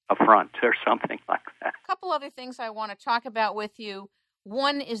instrument, a front, or something like that. A couple other things I want to talk about with you.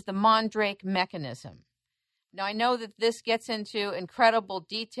 One is the Mondrake mechanism. Now, I know that this gets into incredible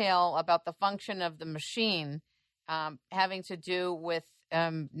detail about the function of the machine, having to do with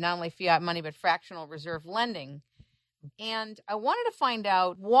not only fiat money, but fractional reserve lending. And I wanted to find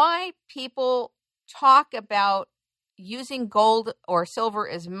out why people talk about using gold or silver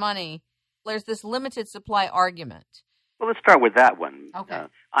as money. There's this limited supply argument. Well, let's start with that one. Okay.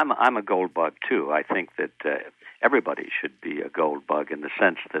 I'm a gold bug, too. I think that everybody should be a gold bug in the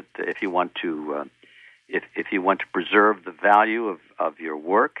sense that if you want to if you want to preserve the value of your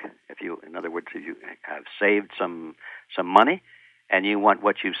work, in other words, if you have saved some money, and you want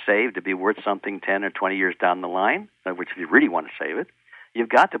what you've saved to be worth something 10 or 20 years down the line, in other words, if you really want to save it, you've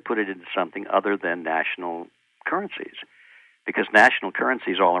got to put it into something other than national currencies, because national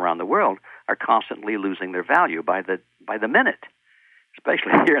currencies all around the world are constantly losing their value by the minute,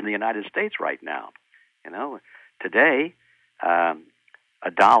 especially here in the United States right now. Today, a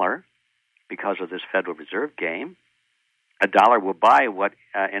dollar, because of this Federal Reserve game, a dollar will buy what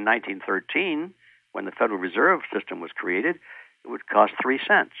in 1913, when the Federal Reserve System was created, it would cost 3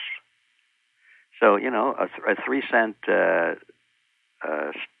 cents. So, a 3 cent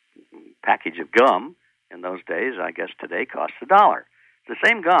package of gum in those days, I guess today, costs $1. It's the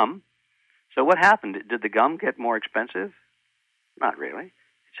same gum. So what happened? Did the gum get more expensive? Not really.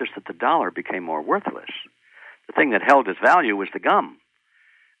 It's just that the dollar became more worthless. The thing that held its value was the gum.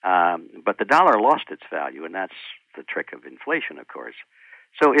 But the dollar lost its value, and that's the trick of inflation, of course.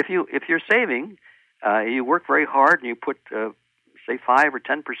 So if you're saving, you work very hard, and you put say 5 or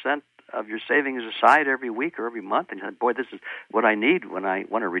 10% of your savings aside every week or every month, and you say, boy, this is what I need when I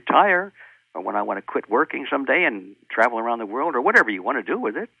want to retire, or when I want to quit working someday and travel around the world, or whatever you want to do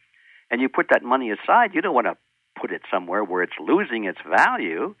with it, and you put that money aside. You don't want to put it somewhere where it's losing its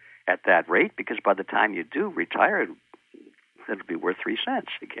value at that rate, because by the time you do retire, it'll be worth 3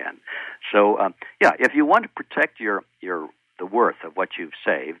 cents again. So, if you want to protect the worth of what you've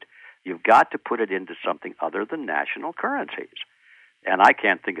saved, you've got to put it into something other than national currencies. And I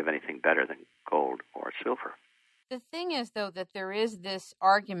can't think of anything better than gold or silver. The thing is, though, that there is this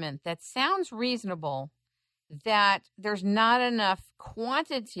argument that sounds reasonable, that there's not enough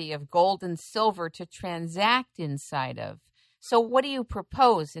quantity of gold and silver to transact inside of. So what do you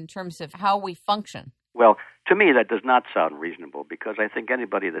propose in terms of how we function? Well, to me, that does not sound reasonable, because I think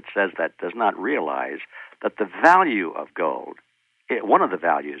anybody that says that does not realize that the value of gold, one of the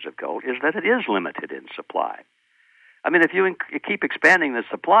values of gold, is that it is limited in supply. I mean, if you keep expanding the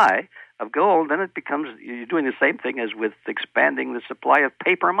supply of gold, then it becomes, you're doing the same thing as with expanding the supply of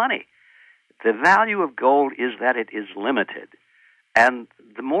paper money. The value of gold is that it is limited. And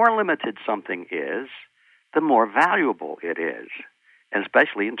the more limited something is, the more valuable it is, and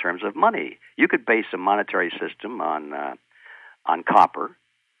especially in terms of money. You could base a monetary system on copper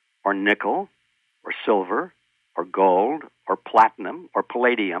or nickel or silver or gold or platinum or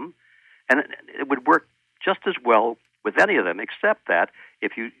palladium, and it would work just as well with any of them, except that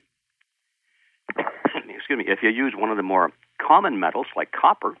if you use one of the more common metals like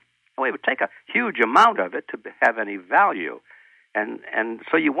copper, well, it would take a huge amount of it to have any value. And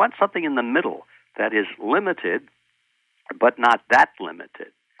so you want something in the middle that is limited, but not that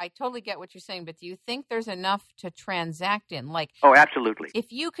limited. I totally get what you're saying, but do you think there's enough to transact in? Oh, absolutely.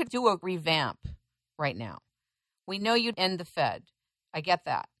 If you could do a revamp right now, we know you'd end the Fed. I get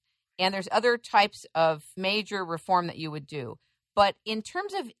that. And there's other types of major reform that you would do. But in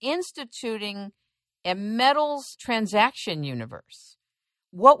terms of instituting a metals transaction universe,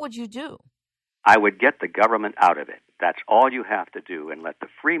 what would you do? I would get the government out of it. That's all you have to do, and let the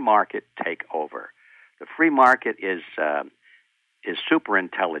free market take over. The free market is super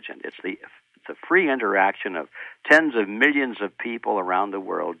intelligent. It's the free interaction of tens of millions of people around the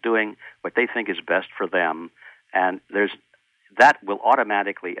world doing what they think is best for them, and that will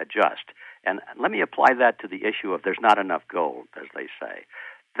automatically adjust. And let me apply that to the issue of there's not enough gold, as they say.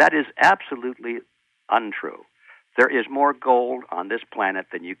 That is absolutely untrue. There is more gold on this planet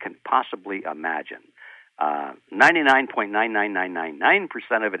than you can possibly imagine.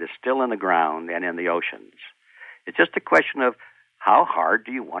 99.99999% of it is still in the ground and in the oceans. It's just a question of how hard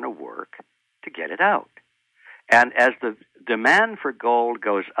do you want to work to get it out. And as the demand for gold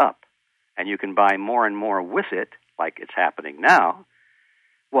goes up, and you can buy more and more with it, like it's happening now,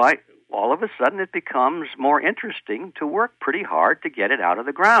 why, all of a sudden it becomes more interesting to work pretty hard to get it out of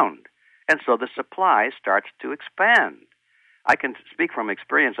the ground. And so the supply starts to expand. I can speak from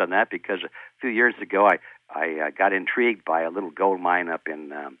experience on that because a few years ago I got intrigued by a little gold mine up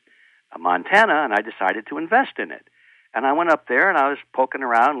in Montana, and I decided to invest in it. And I went up there and I was poking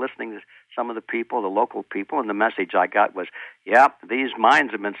around, listening to some of the people, the local people, and the message I got was, these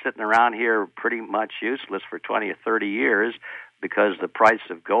mines have been sitting around here pretty much useless for 20 or 30 years because the price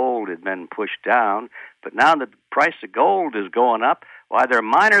of gold had been pushed down. But now that the price of gold is going up, why, there are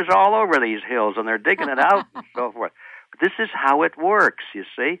miners all over these hills, and they're digging it out and so forth. This is how it works, you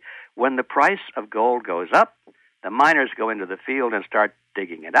see. When the price of gold goes up, the miners go into the field and start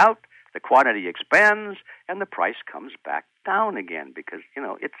digging it out. The quantity expands, and the price comes back down again because,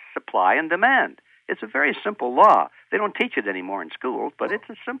 it's supply and demand. It's a very simple law. They don't teach it anymore in schools, but it's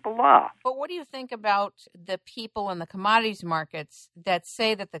a simple law. But what do you think about the people in the commodities markets that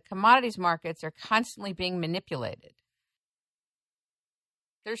say that the commodities markets are constantly being manipulated?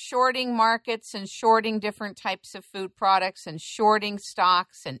 They're shorting markets and shorting different types of food products and shorting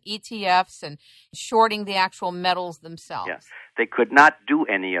stocks and ETFs and shorting the actual metals themselves. Yes. They could not do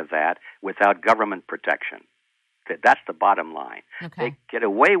any of that without government protection. That's the bottom line. Okay. They get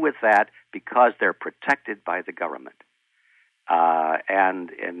away with that because they're protected by the government,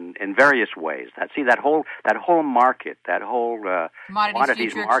 and in various ways. That whole market, that whole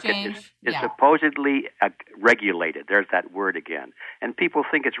commodities market is supposedly regulated. There's that word again. And people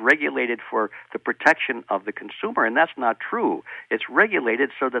think it's regulated for the protection of the consumer, and that's not true. It's regulated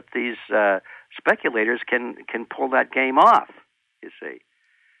so that these speculators can pull that game off, you see.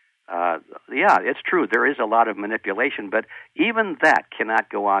 It's true. There is a lot of manipulation, but even that cannot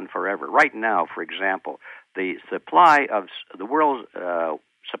go on forever. Right now, for example, the world's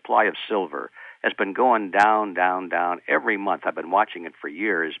supply of silver has been going down every month. I've been watching it for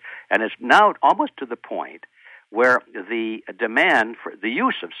years, and it's now almost to the point where the demand for the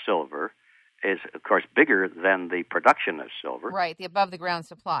use of silver is, of course, bigger than the production of silver. Right, the above-the-ground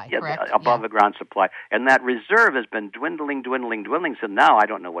supply, correct? Above-the-ground supply. And that reserve has been dwindling, so now I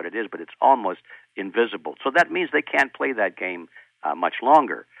don't know what it is, but it's almost invisible. So that means they can't play that game much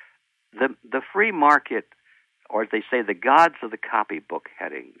longer. The free market, or as they say, the gods of the copybook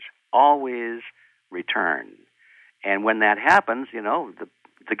headings, always return. And when that happens,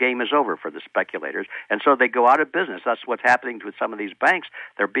 the game is over for the speculators, and so they go out of business. That's what's happening to some of these banks.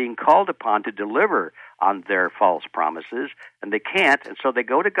 They're being called upon to deliver on their false promises, and they can't, and so they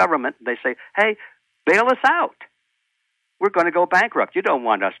go to government, and they say, hey, bail us out. We're going to go bankrupt. You don't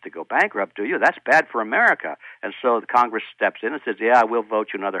want us to go bankrupt, do you? That's bad for America. And so the Congress steps in and says, yeah, we'll vote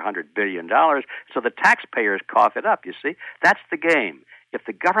you another $100 billion. So the taxpayers cough it up, you see. That's the game. If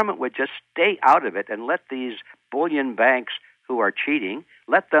the government would just stay out of it and let these bullion banks who are cheating,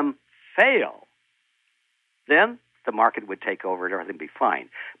 let them fail, then the market would take over and everything would be fine.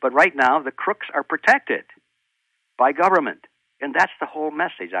 But right now, the crooks are protected by government. And that's the whole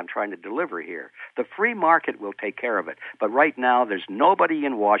message I'm trying to deliver here. The free market will take care of it. But right now, there's nobody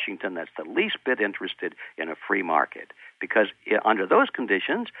in Washington that's the least bit interested in a free market, because under those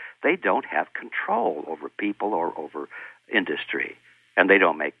conditions, they don't have control over people or over industry, and they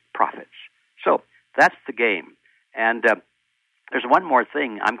don't make profits. So that's the game. And there's one more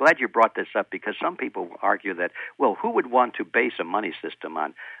thing. I'm glad you brought this up, because some people argue that, well, who would want to base a money system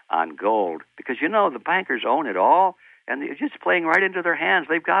on gold? Because, the bankers own it all, and they're just playing right into their hands.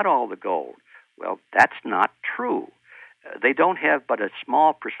 They've got all the gold. Well, that's not true. They don't have but a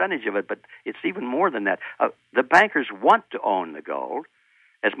small percentage of it, but it's even more than that. The bankers want to own the gold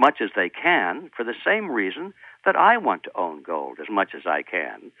as much as they can for the same reason that I want to own gold as much as I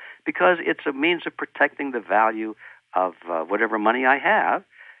can, because it's a means of protecting the value of whatever money I have,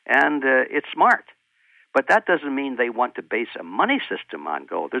 and it's smart. But that doesn't mean they want to base a money system on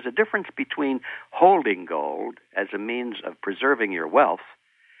gold. There's a difference between holding gold as a means of preserving your wealth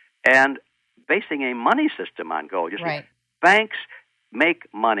and basing a money system on gold. You see, banks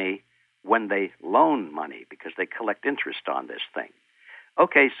make money when they loan money because they collect interest on this thing.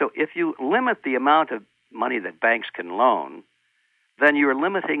 Okay, so if you limit the amount of money that banks can loan, then you're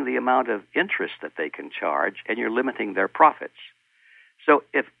limiting the amount of interest that they can charge, and you're limiting their profits. So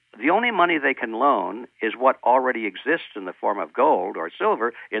if the only money they can loan is what already exists in the form of gold or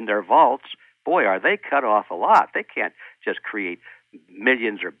silver in their vaults, boy, are they cut off a lot. They can't just create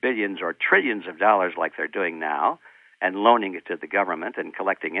millions or billions or trillions of dollars like they're doing now and loaning it to the government and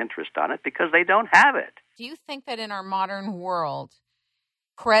collecting interest on it because they don't have it. Do you think that in our modern world,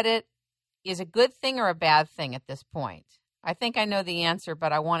 credit is a good thing or a bad thing at this point? I think I know the answer,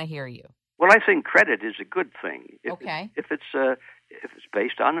 but I want to hear you. Well, I think credit is a good thing. If it's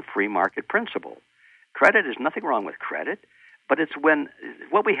based on a free market principle. Credit is nothing wrong with credit, but it's when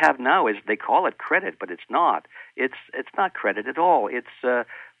what we have now is they call it credit, but it's not. It's not credit at all. It's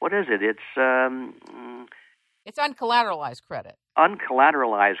what is it? It's uncollateralized credit.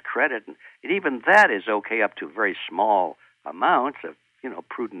 Uncollateralized credit, and even that is okay up to very small amounts of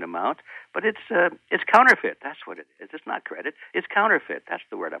prudent amount, but it's counterfeit. That's what it is. It's not credit. It's counterfeit. That's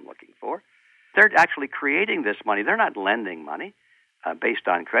the word I'm looking for. They're actually creating this money. They're not lending money based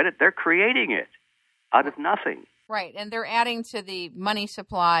on credit. They're creating it out of nothing. Right, and they're adding to the money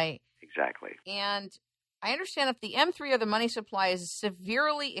supply. Exactly. And I understand if the M3 or the money supply is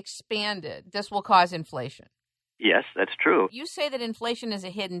severely expanded, this will cause inflation. Yes, that's true. You say that inflation is a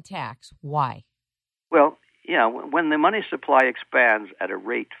hidden tax. Why? Well, when the money supply expands at a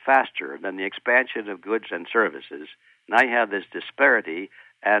rate faster than the expansion of goods and services, now you have this disparity,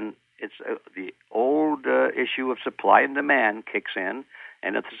 and it's the old issue of supply and demand kicks in,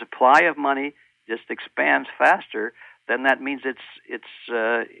 and if the supply of money just expands faster, then that means its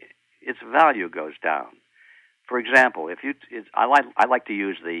value goes down. For example, I like to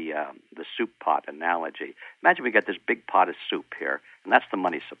use the soup pot analogy. Imagine we got this big pot of soup here, and that's the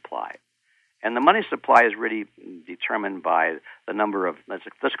money supply. And the money supply is really determined by the number of,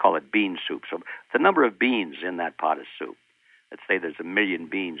 let's call it bean soup. So the number of beans in that pot of soup. Let's say there's 1 million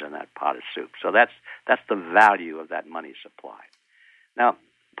beans in that pot of soup. So that's the value of that money supply. Now,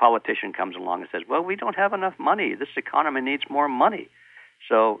 a politician comes along and says, well, we don't have enough money. This economy needs more money.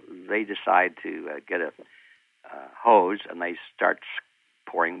 So they decide to get a hose and they start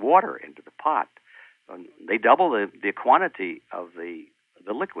pouring water into the pot. They double the quantity of the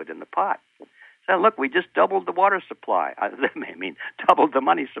liquid in the pot. So look, we just doubled the water supply. I mean, doubled the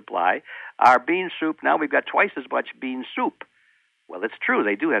money supply. Our bean soup, now we've got twice as much bean soup. Well, it's true,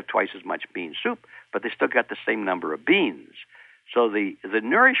 they do have twice as much bean soup, but they still got the same number of beans. So the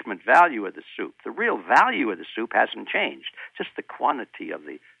nourishment value of the soup, the real value of the soup hasn't changed, just the quantity of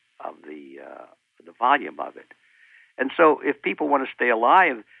the volume of it. And so if people want to stay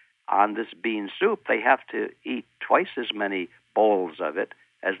alive on this bean soup, they have to eat twice as many bowls of it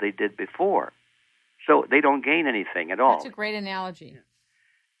as they did before. So they don't gain anything at all. That's a great analogy.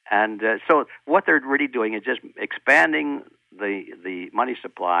 And so what they're really doing is just expanding the money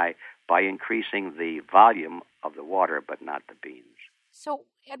supply by increasing the volume of the water, but not the beans. So,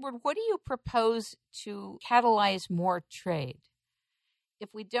 Edward, what do you propose to catalyze more trade? If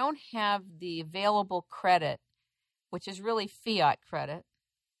we don't have the available credit, which is really fiat credit,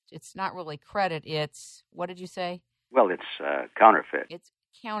 it's not really credit, it's, what did you say? Well, it's counterfeit. It's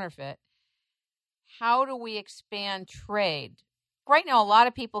counterfeit. How do we expand trade? Right now, a lot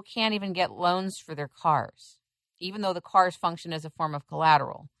of people can't even get loans for their cars, even though the cars function as a form of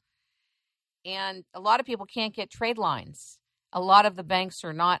collateral. And a lot of people can't get trade lines. A lot of the banks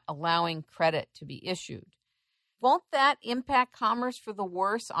are not allowing credit to be issued. Won't that impact commerce for the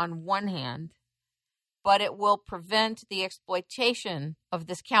worse on one hand, but it will prevent the exploitation of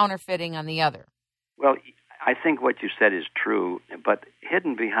this counterfeiting on the other? Well, I think what you said is true, but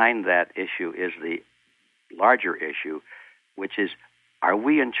hidden behind that issue is the larger issue, which is, are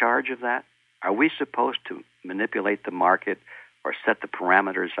we in charge of that? Are we supposed to manipulate the market or set the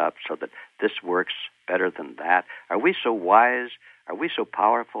parameters up so that this works better than that? Are we so wise? Are we so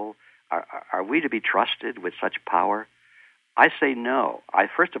powerful? Are we to be trusted with such power? I say no.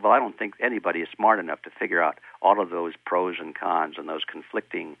 First of all, I don't think anybody is smart enough to figure out all of those pros and cons and those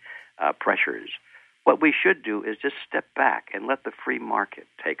conflicting pressures. What we should do is just step back and let the free market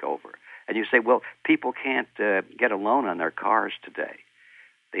take over. And you say, well, people can't get a loan on their cars today.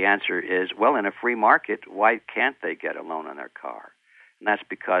 The answer is, well, in a free market, why can't they get a loan on their car? And that's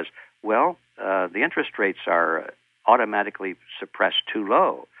because, well, the interest rates are automatically suppressed too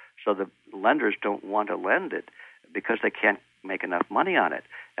low, so the lenders don't want to lend it because they can't make enough money on it.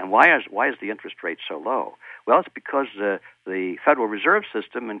 And why is the interest rate so low? Well, it's because the Federal Reserve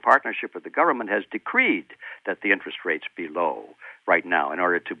System, in partnership with the government, has decreed that the interest rates be low right now in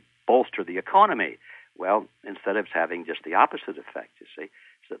order to bolster the economy. Well, instead of having just the opposite effect, you see.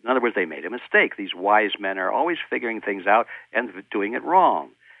 So in other words, they made a mistake. These wise men are always figuring things out and doing it wrong.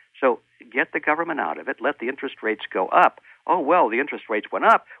 So get the government out of it. Let the interest rates go up. Oh, well, the interest rates went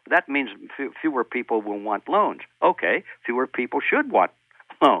up. That means fewer people will want loans. Okay, fewer people should want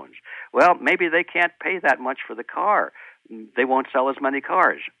loans. Well, maybe they can't pay that much for the car. They won't sell as many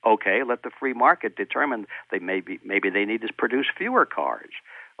cars. Okay, let the free market determine maybe they need to produce fewer cars,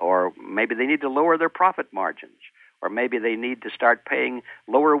 or maybe they need to lower their profit margins, or maybe they need to start paying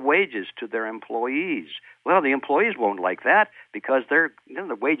lower wages to their employees. Well, the employees won't like that because the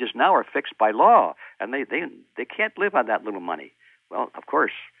wages now are fixed by law, and they can't live on that little money. Well, of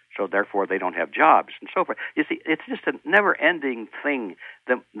course, so therefore they don't have jobs and so forth. You see, it's just a never-ending thing.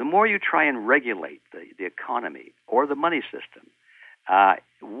 The more you try and regulate the economy or the money system,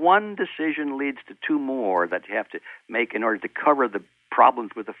 one decision leads to two more that you have to make in order to cover the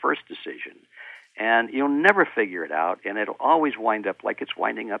problems with the first decision. And you'll never figure it out, and it'll always wind up like it's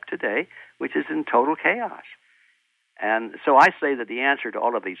winding up today, which is in total chaos. And so I say that the answer to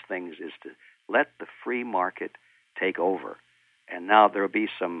all of these things is to let the free market take over. And now there will be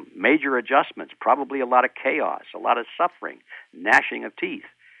some major adjustments, probably a lot of chaos, a lot of suffering, gnashing of teeth.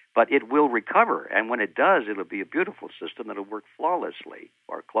 But it will recover, and when it does, it'll be a beautiful system that'll work flawlessly,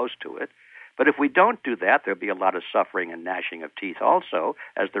 or close to it. But if we don't do that, there'll be a lot of suffering and gnashing of teeth also,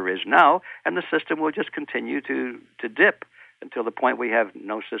 as there is now, and the system will just continue to dip until the point we have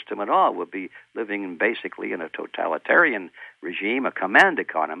no system at all. We'll be living basically in a totalitarian regime, a command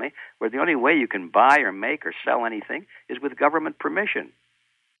economy, where the only way you can buy or make or sell anything is with government permission.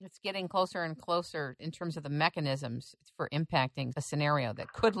 It's getting closer and closer in terms of the mechanisms for impacting a scenario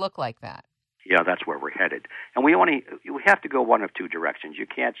that could look like that. Yeah, that's where we're headed. And we have to go one of two directions. You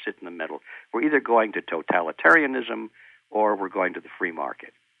can't sit in the middle. We're either going to totalitarianism or we're going to the free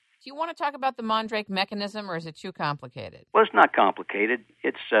market. Do you want to talk about the Mandrake mechanism, or is it too complicated? Well, it's not complicated.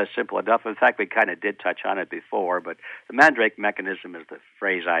 It's simple enough. In fact, we kind of did touch on it before, but the Mandrake mechanism is the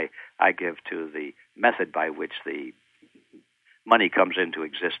phrase I give to the method by which the money comes into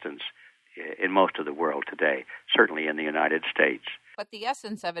existence in most of the world today, certainly in the United States. But the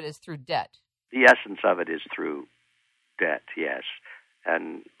essence of it is through debt. The essence of it is through debt, yes.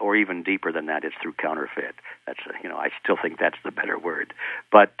 Or even deeper than that, it's through counterfeit. That's I still think that's the better word.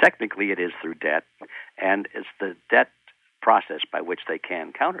 But technically, it is through debt, and it's the debt process by which they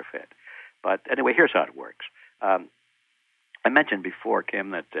can counterfeit. But anyway, here's how it works. I mentioned before,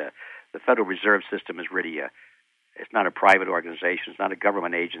 Kim, that the Federal Reserve System is really it's not a private organization. It's not a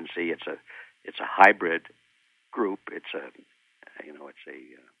government agency. It's a hybrid group. It's a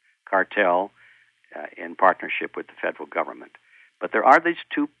cartel in partnership with the federal government. But there are these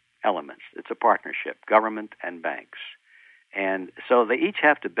two elements. It's a partnership, government and banks. And so they each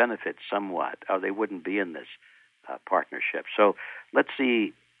have to benefit somewhat, or they wouldn't be in this partnership. So let's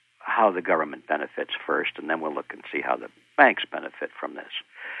see how the government benefits first, and then we'll look and see how the banks benefit from this.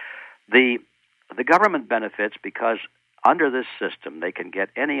 The government benefits because under this system they can get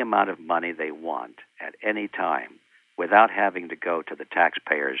any amount of money they want at any time without having to go to the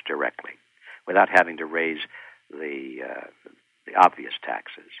taxpayers directly, without having to raise the obvious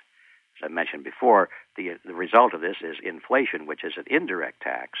taxes. As I mentioned before, the result of this is inflation, which is an indirect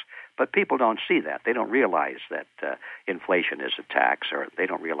tax, but people don't see that. They don't realize that inflation is a tax, or they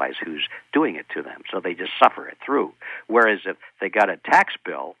don't realize who's doing it to them, so they just suffer it through. Whereas if they got a tax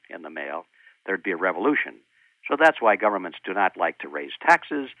bill in the mail, there'd be a revolution. So that's why governments do not like to raise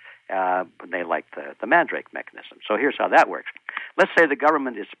taxes. They like the Mandrake mechanism. So here's how that works. Let's say the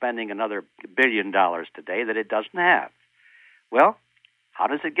government is spending another $1 billion today that it doesn't have. Well, how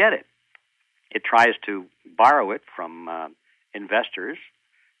does it get it? It tries to borrow it from investors.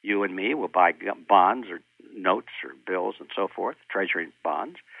 You and me will buy bonds or notes or bills and so forth, treasury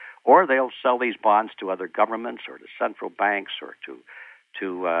bonds, or they'll sell these bonds to other governments or to central banks or to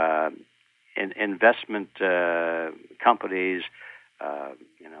investment companies,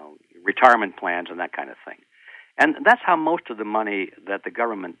 retirement plans and that kind of thing. And that's how most of the money that the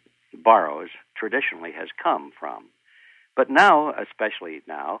government borrows traditionally has come from. But now, especially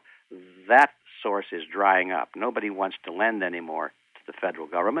now, that source is drying up. Nobody wants to lend anymore to the federal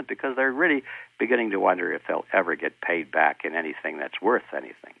government because they're really beginning to wonder if they'll ever get paid back in anything that's worth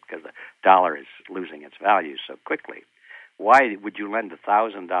anything, because the dollar is losing its value so quickly. Why would you lend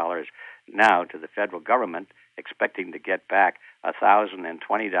 $1,000 now to the federal government expecting to get back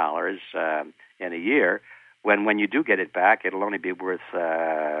 $1,020 in a year, when you do get it back, it'll only be worth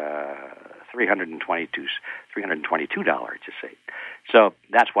 $322, you see. So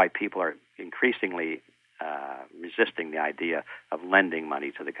that's why people are increasingly resisting the idea of lending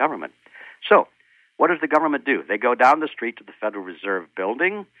money to the government. So what does the government do? They go down the street to the Federal Reserve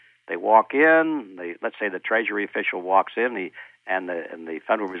building. They walk in. Let's say the Treasury official walks in, and the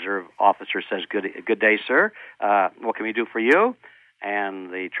Federal Reserve officer says, "Good day, sir. What can we do for you?"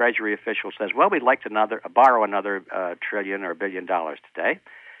 And the Treasury official says, "Well, we'd like to borrow another trillion or $1 billion today."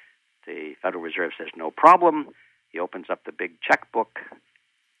 The Federal Reserve says, "No problem." He opens up the big checkbook.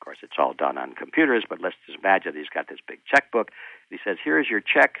 Of course, it's all done on computers, but let's just imagine he's got this big checkbook. He says, "Here's your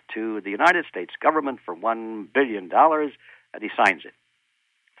check to the United States government for $1 billion," and he signs it.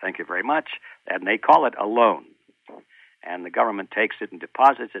 "Thank you very much." And they call it a loan. And the government takes it and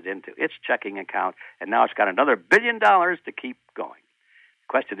deposits it into its checking account, and now it's got another $1 billion to keep going. The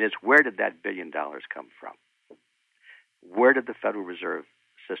question is, where did that $1 billion come from? Where did the Federal Reserve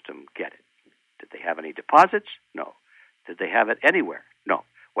System get it? Did they have any deposits? No. Did they have it anywhere? No.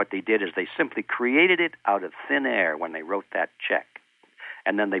 What they did is they simply created it out of thin air when they wrote that check.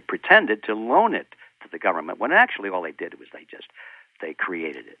 And then they pretended to loan it to the government, when actually all they did was they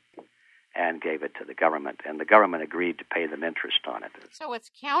created it and gave it to the government, and the government agreed to pay them interest on it. So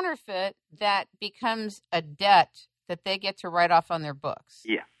it's counterfeit that becomes a debt that they get to write off on their books.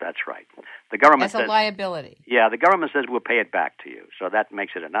 Yeah, that's right. The government says, liability. Yeah, the government says we'll pay it back to you. So that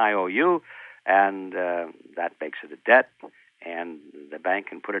makes it an IOU, and that makes it a debt. and the bank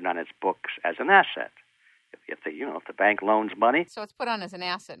can put it on its books as an asset. If the bank loans money, so it's put on as an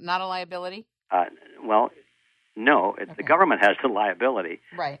asset, not a liability. Well, no, Okay. The government has the liability.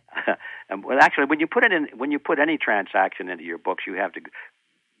 Right. Well, actually, when you put any transaction into your books, you have to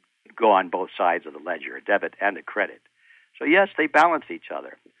go on both sides of the ledger, a debit and a credit. So yes, they balance each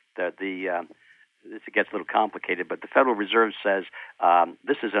other. This gets a little complicated, but the Federal Reserve says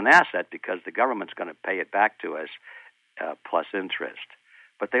this is an asset because the government's going to pay it back to us plus interest.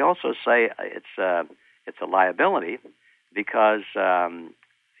 But they also say it's a liability because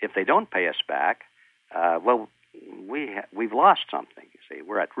if they don't pay us back, we've lost something. You see,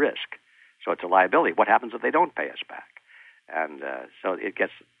 we're at risk, so it's a liability. What happens if they don't pay us back? And so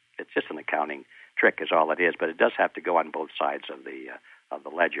it's just an accounting trick, is all it is. But it does have to go on both sides of the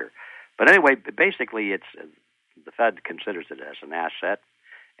ledger. But anyway, basically, the Fed considers it as an asset,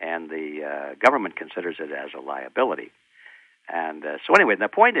 and the government considers it as a liability. And so anyway, the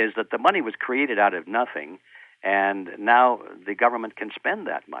point is that the money was created out of nothing, and now the government can spend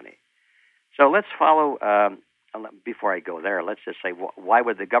that money. So let's follow, before I go there, let's just say, why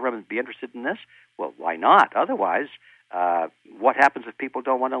would the government be interested in this? Well, why not? Otherwise, what happens if people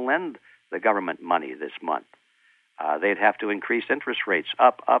don't want to lend the government money this month? They'd have to increase interest rates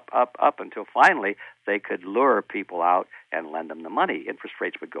up until finally they could lure people out and lend them the money. Interest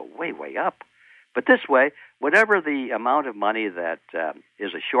rates would go way, way up. But this way, whatever the amount of money that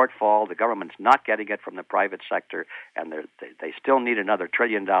is a shortfall, the government's not getting it from the private sector, and they still need another $1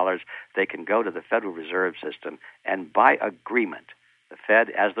 trillion, they can go to the Federal Reserve System, and by agreement, the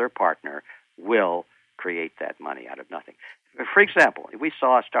Fed, as their partner, will create that money out of nothing. For example, we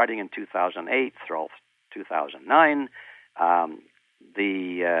saw starting in 2008 through 2009,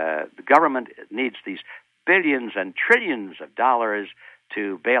 the government needs these billions and trillions of dollars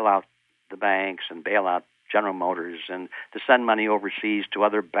to bail out the banks and bail out General Motors and to send money overseas to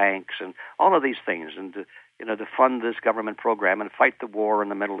other banks and all of these things, and to fund this government program and fight the war in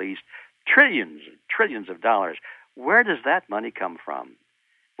the Middle East. Trillions and trillions of dollars. Where does that money come from?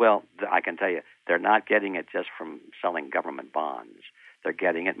 Well, I can tell you, they're not getting it just from selling government bonds. They're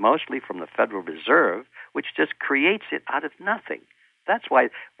getting it mostly from the Federal Reserve, which just creates it out of nothing. That's why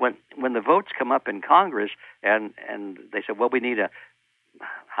when the votes come up in Congress and they say, well, we need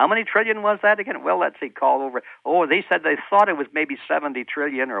how many trillion was that again? Well, let's see, call over. Oh, they said they thought it was maybe 70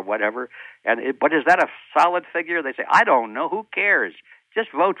 trillion or whatever. But is that a solid figure? They say, I don't know. Who cares?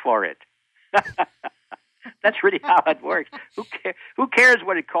 Just vote for it. That's really how it works. Who cares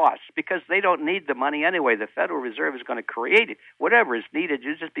what it costs? Because they don't need the money anyway. The Federal Reserve is going to create it. Whatever is needed,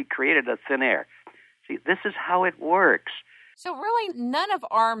 it'll just be created out of thin air. See, this is how it works. So really, none of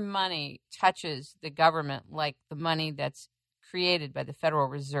our money touches the government like the money that's created by the Federal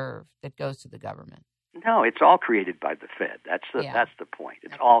Reserve that goes to the government. No, it's all created by the Fed. That's the point.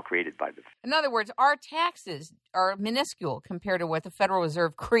 It's all created by the Fed. In other words, our taxes are minuscule compared to what the Federal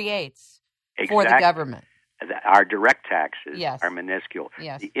Reserve creates for the government. Our direct taxes are minuscule.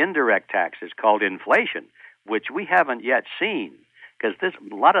 Yes. The indirect taxes, called inflation, which we haven't yet seen, because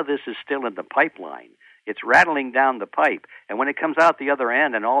a lot of this is still in the pipeline. It's rattling down the pipe. And when it comes out the other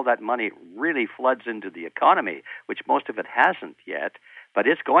end and all that money really floods into the economy, which most of it hasn't yet, but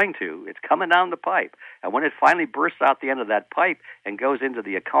it's going to. It's coming down the pipe. And when it finally bursts out the end of that pipe and goes into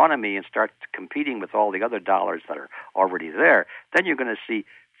the economy and starts competing with all the other dollars that are already there, then you're going to see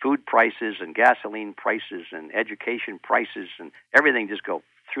food prices and gasoline prices and education prices and everything just go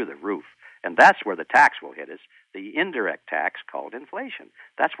through the roof. And that's where the tax will hit us, the indirect tax called inflation.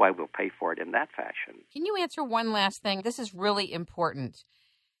 That's why we'll pay for it in that fashion. Can you answer one last thing? This is really important.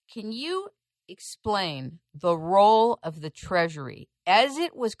 Can you explain the role of the Treasury as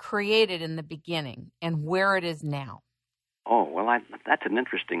it was created in the beginning and where it is now? Oh, well, that's an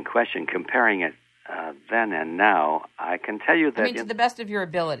interesting question, comparing it then and now. I can tell you that... to the best of your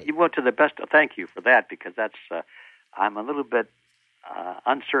ability. Well, to the best... Thank you for that, because that's... I'm a little bit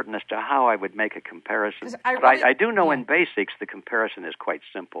uncertain as to how I would make a comparison. I do know in basics the comparison is quite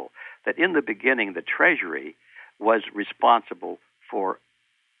simple, that in the beginning the Treasury was responsible for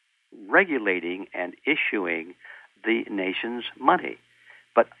regulating and issuing the nation's money.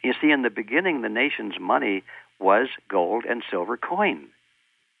 But you see, in the beginning, the nation's money was gold and silver coin.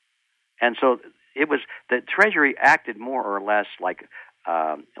 And so the Treasury acted more or less like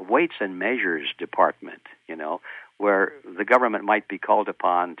weights and measures department, where the government might be called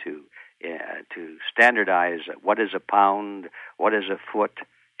upon to standardize what is a pound, what is a foot,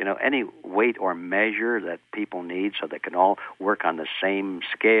 any weight or measure that people need so they can all work on the same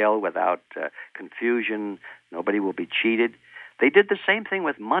scale without confusion. Nobody will be cheated. They did the same thing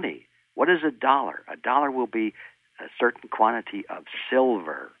with money. What is a dollar? A dollar will be a certain quantity of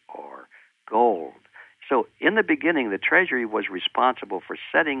silver or gold. So in the beginning, the Treasury was responsible for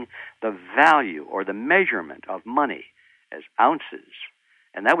setting the value or the measurement of money as ounces.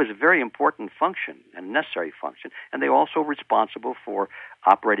 And that was a very important function and necessary function. And they were also responsible for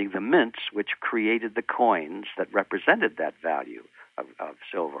operating the mints, which created the coins that represented that value of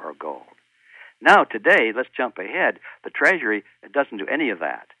silver or gold. Now, today, let's jump ahead. The Treasury doesn't do any of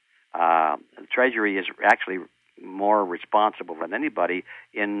that. The Treasury is actually more responsible than anybody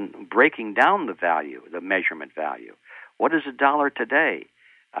in breaking down the value, the measurement value. What is a dollar today?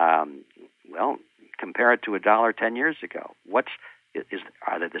 Well, compare it to a dollar 10 years ago.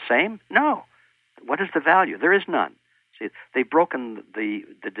 Are they the same? No. What is the value? There is none. See, they've broken the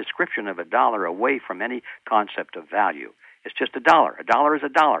description of a dollar away from any concept of value. It's just a dollar. A dollar is a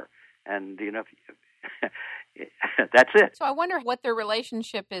dollar. And, that's it. So I wonder what their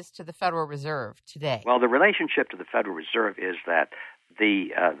relationship is to the Federal Reserve today. Well, the relationship to the Federal Reserve is that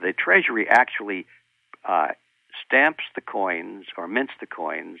the Treasury actually stamps the coins or mints the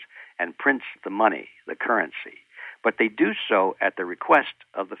coins and prints the money, the currency. But they do so at the request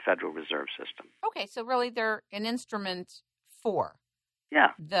of the Federal Reserve System. Okay, so really they're an instrument for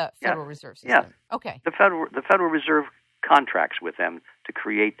the Federal Reserve System. Yeah. Okay. The Federal Reserve contracts with them to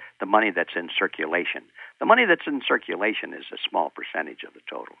create the money that's in circulation. The money that's in circulation is a small percentage of the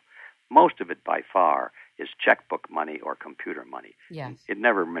total. Most of it, by far, is checkbook money or computer money. Yes. It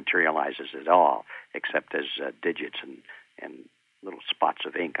never materializes at all, except as digits and little spots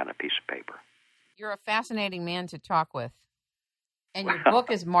of ink on a piece of paper. You're a fascinating man to talk with. And your book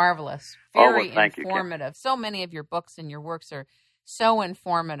is marvelous. Very informative. You, so many of your books and your works are so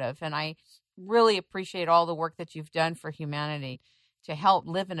informative. And I really appreciate all the work that you've done for humanity to help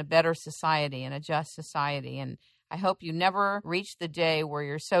live in a better society and a just society. And I hope you never reach the day where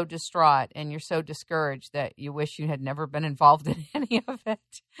you're so distraught and you're so discouraged that you wish you had never been involved in any of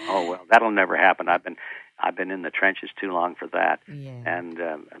it. Oh, well, that'll never happen. I've been in the trenches too long for that. Yeah. And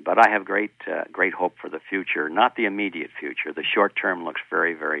but I have great hope for the future. Not the immediate future. The short term looks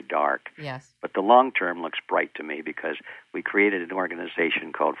very, very dark. Yes. But the long term looks bright to me because we created an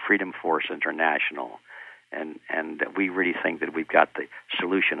organization called Freedom Force International. And we really think that we've got the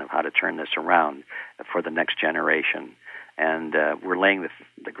solution of how to turn this around for the next generation. And we're laying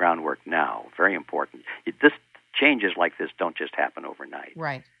the groundwork now. Very important. Changes like this don't just happen overnight.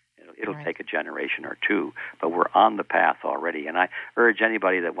 Right. It'll take a generation or two, but we're on the path already. And I urge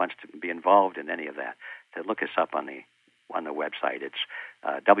anybody that wants to be involved in any of that to look us up on the website. It's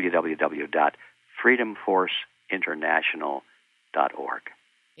www.freedomforceinternational.org.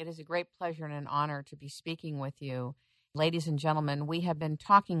 It is a great pleasure and an honor to be speaking with you. Ladies and gentlemen, we have been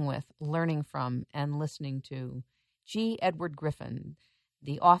talking with, learning from, and listening to G. Edward Griffin,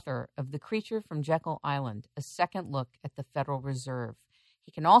 the author of The Creature from Jekyll Island, a second look at the Federal Reserve.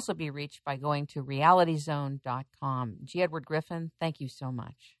 He can also be reached by going to realityzone.com. G. Edward Griffin, thank you so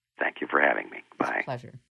much. Thank you for having me. Bye. It's a pleasure.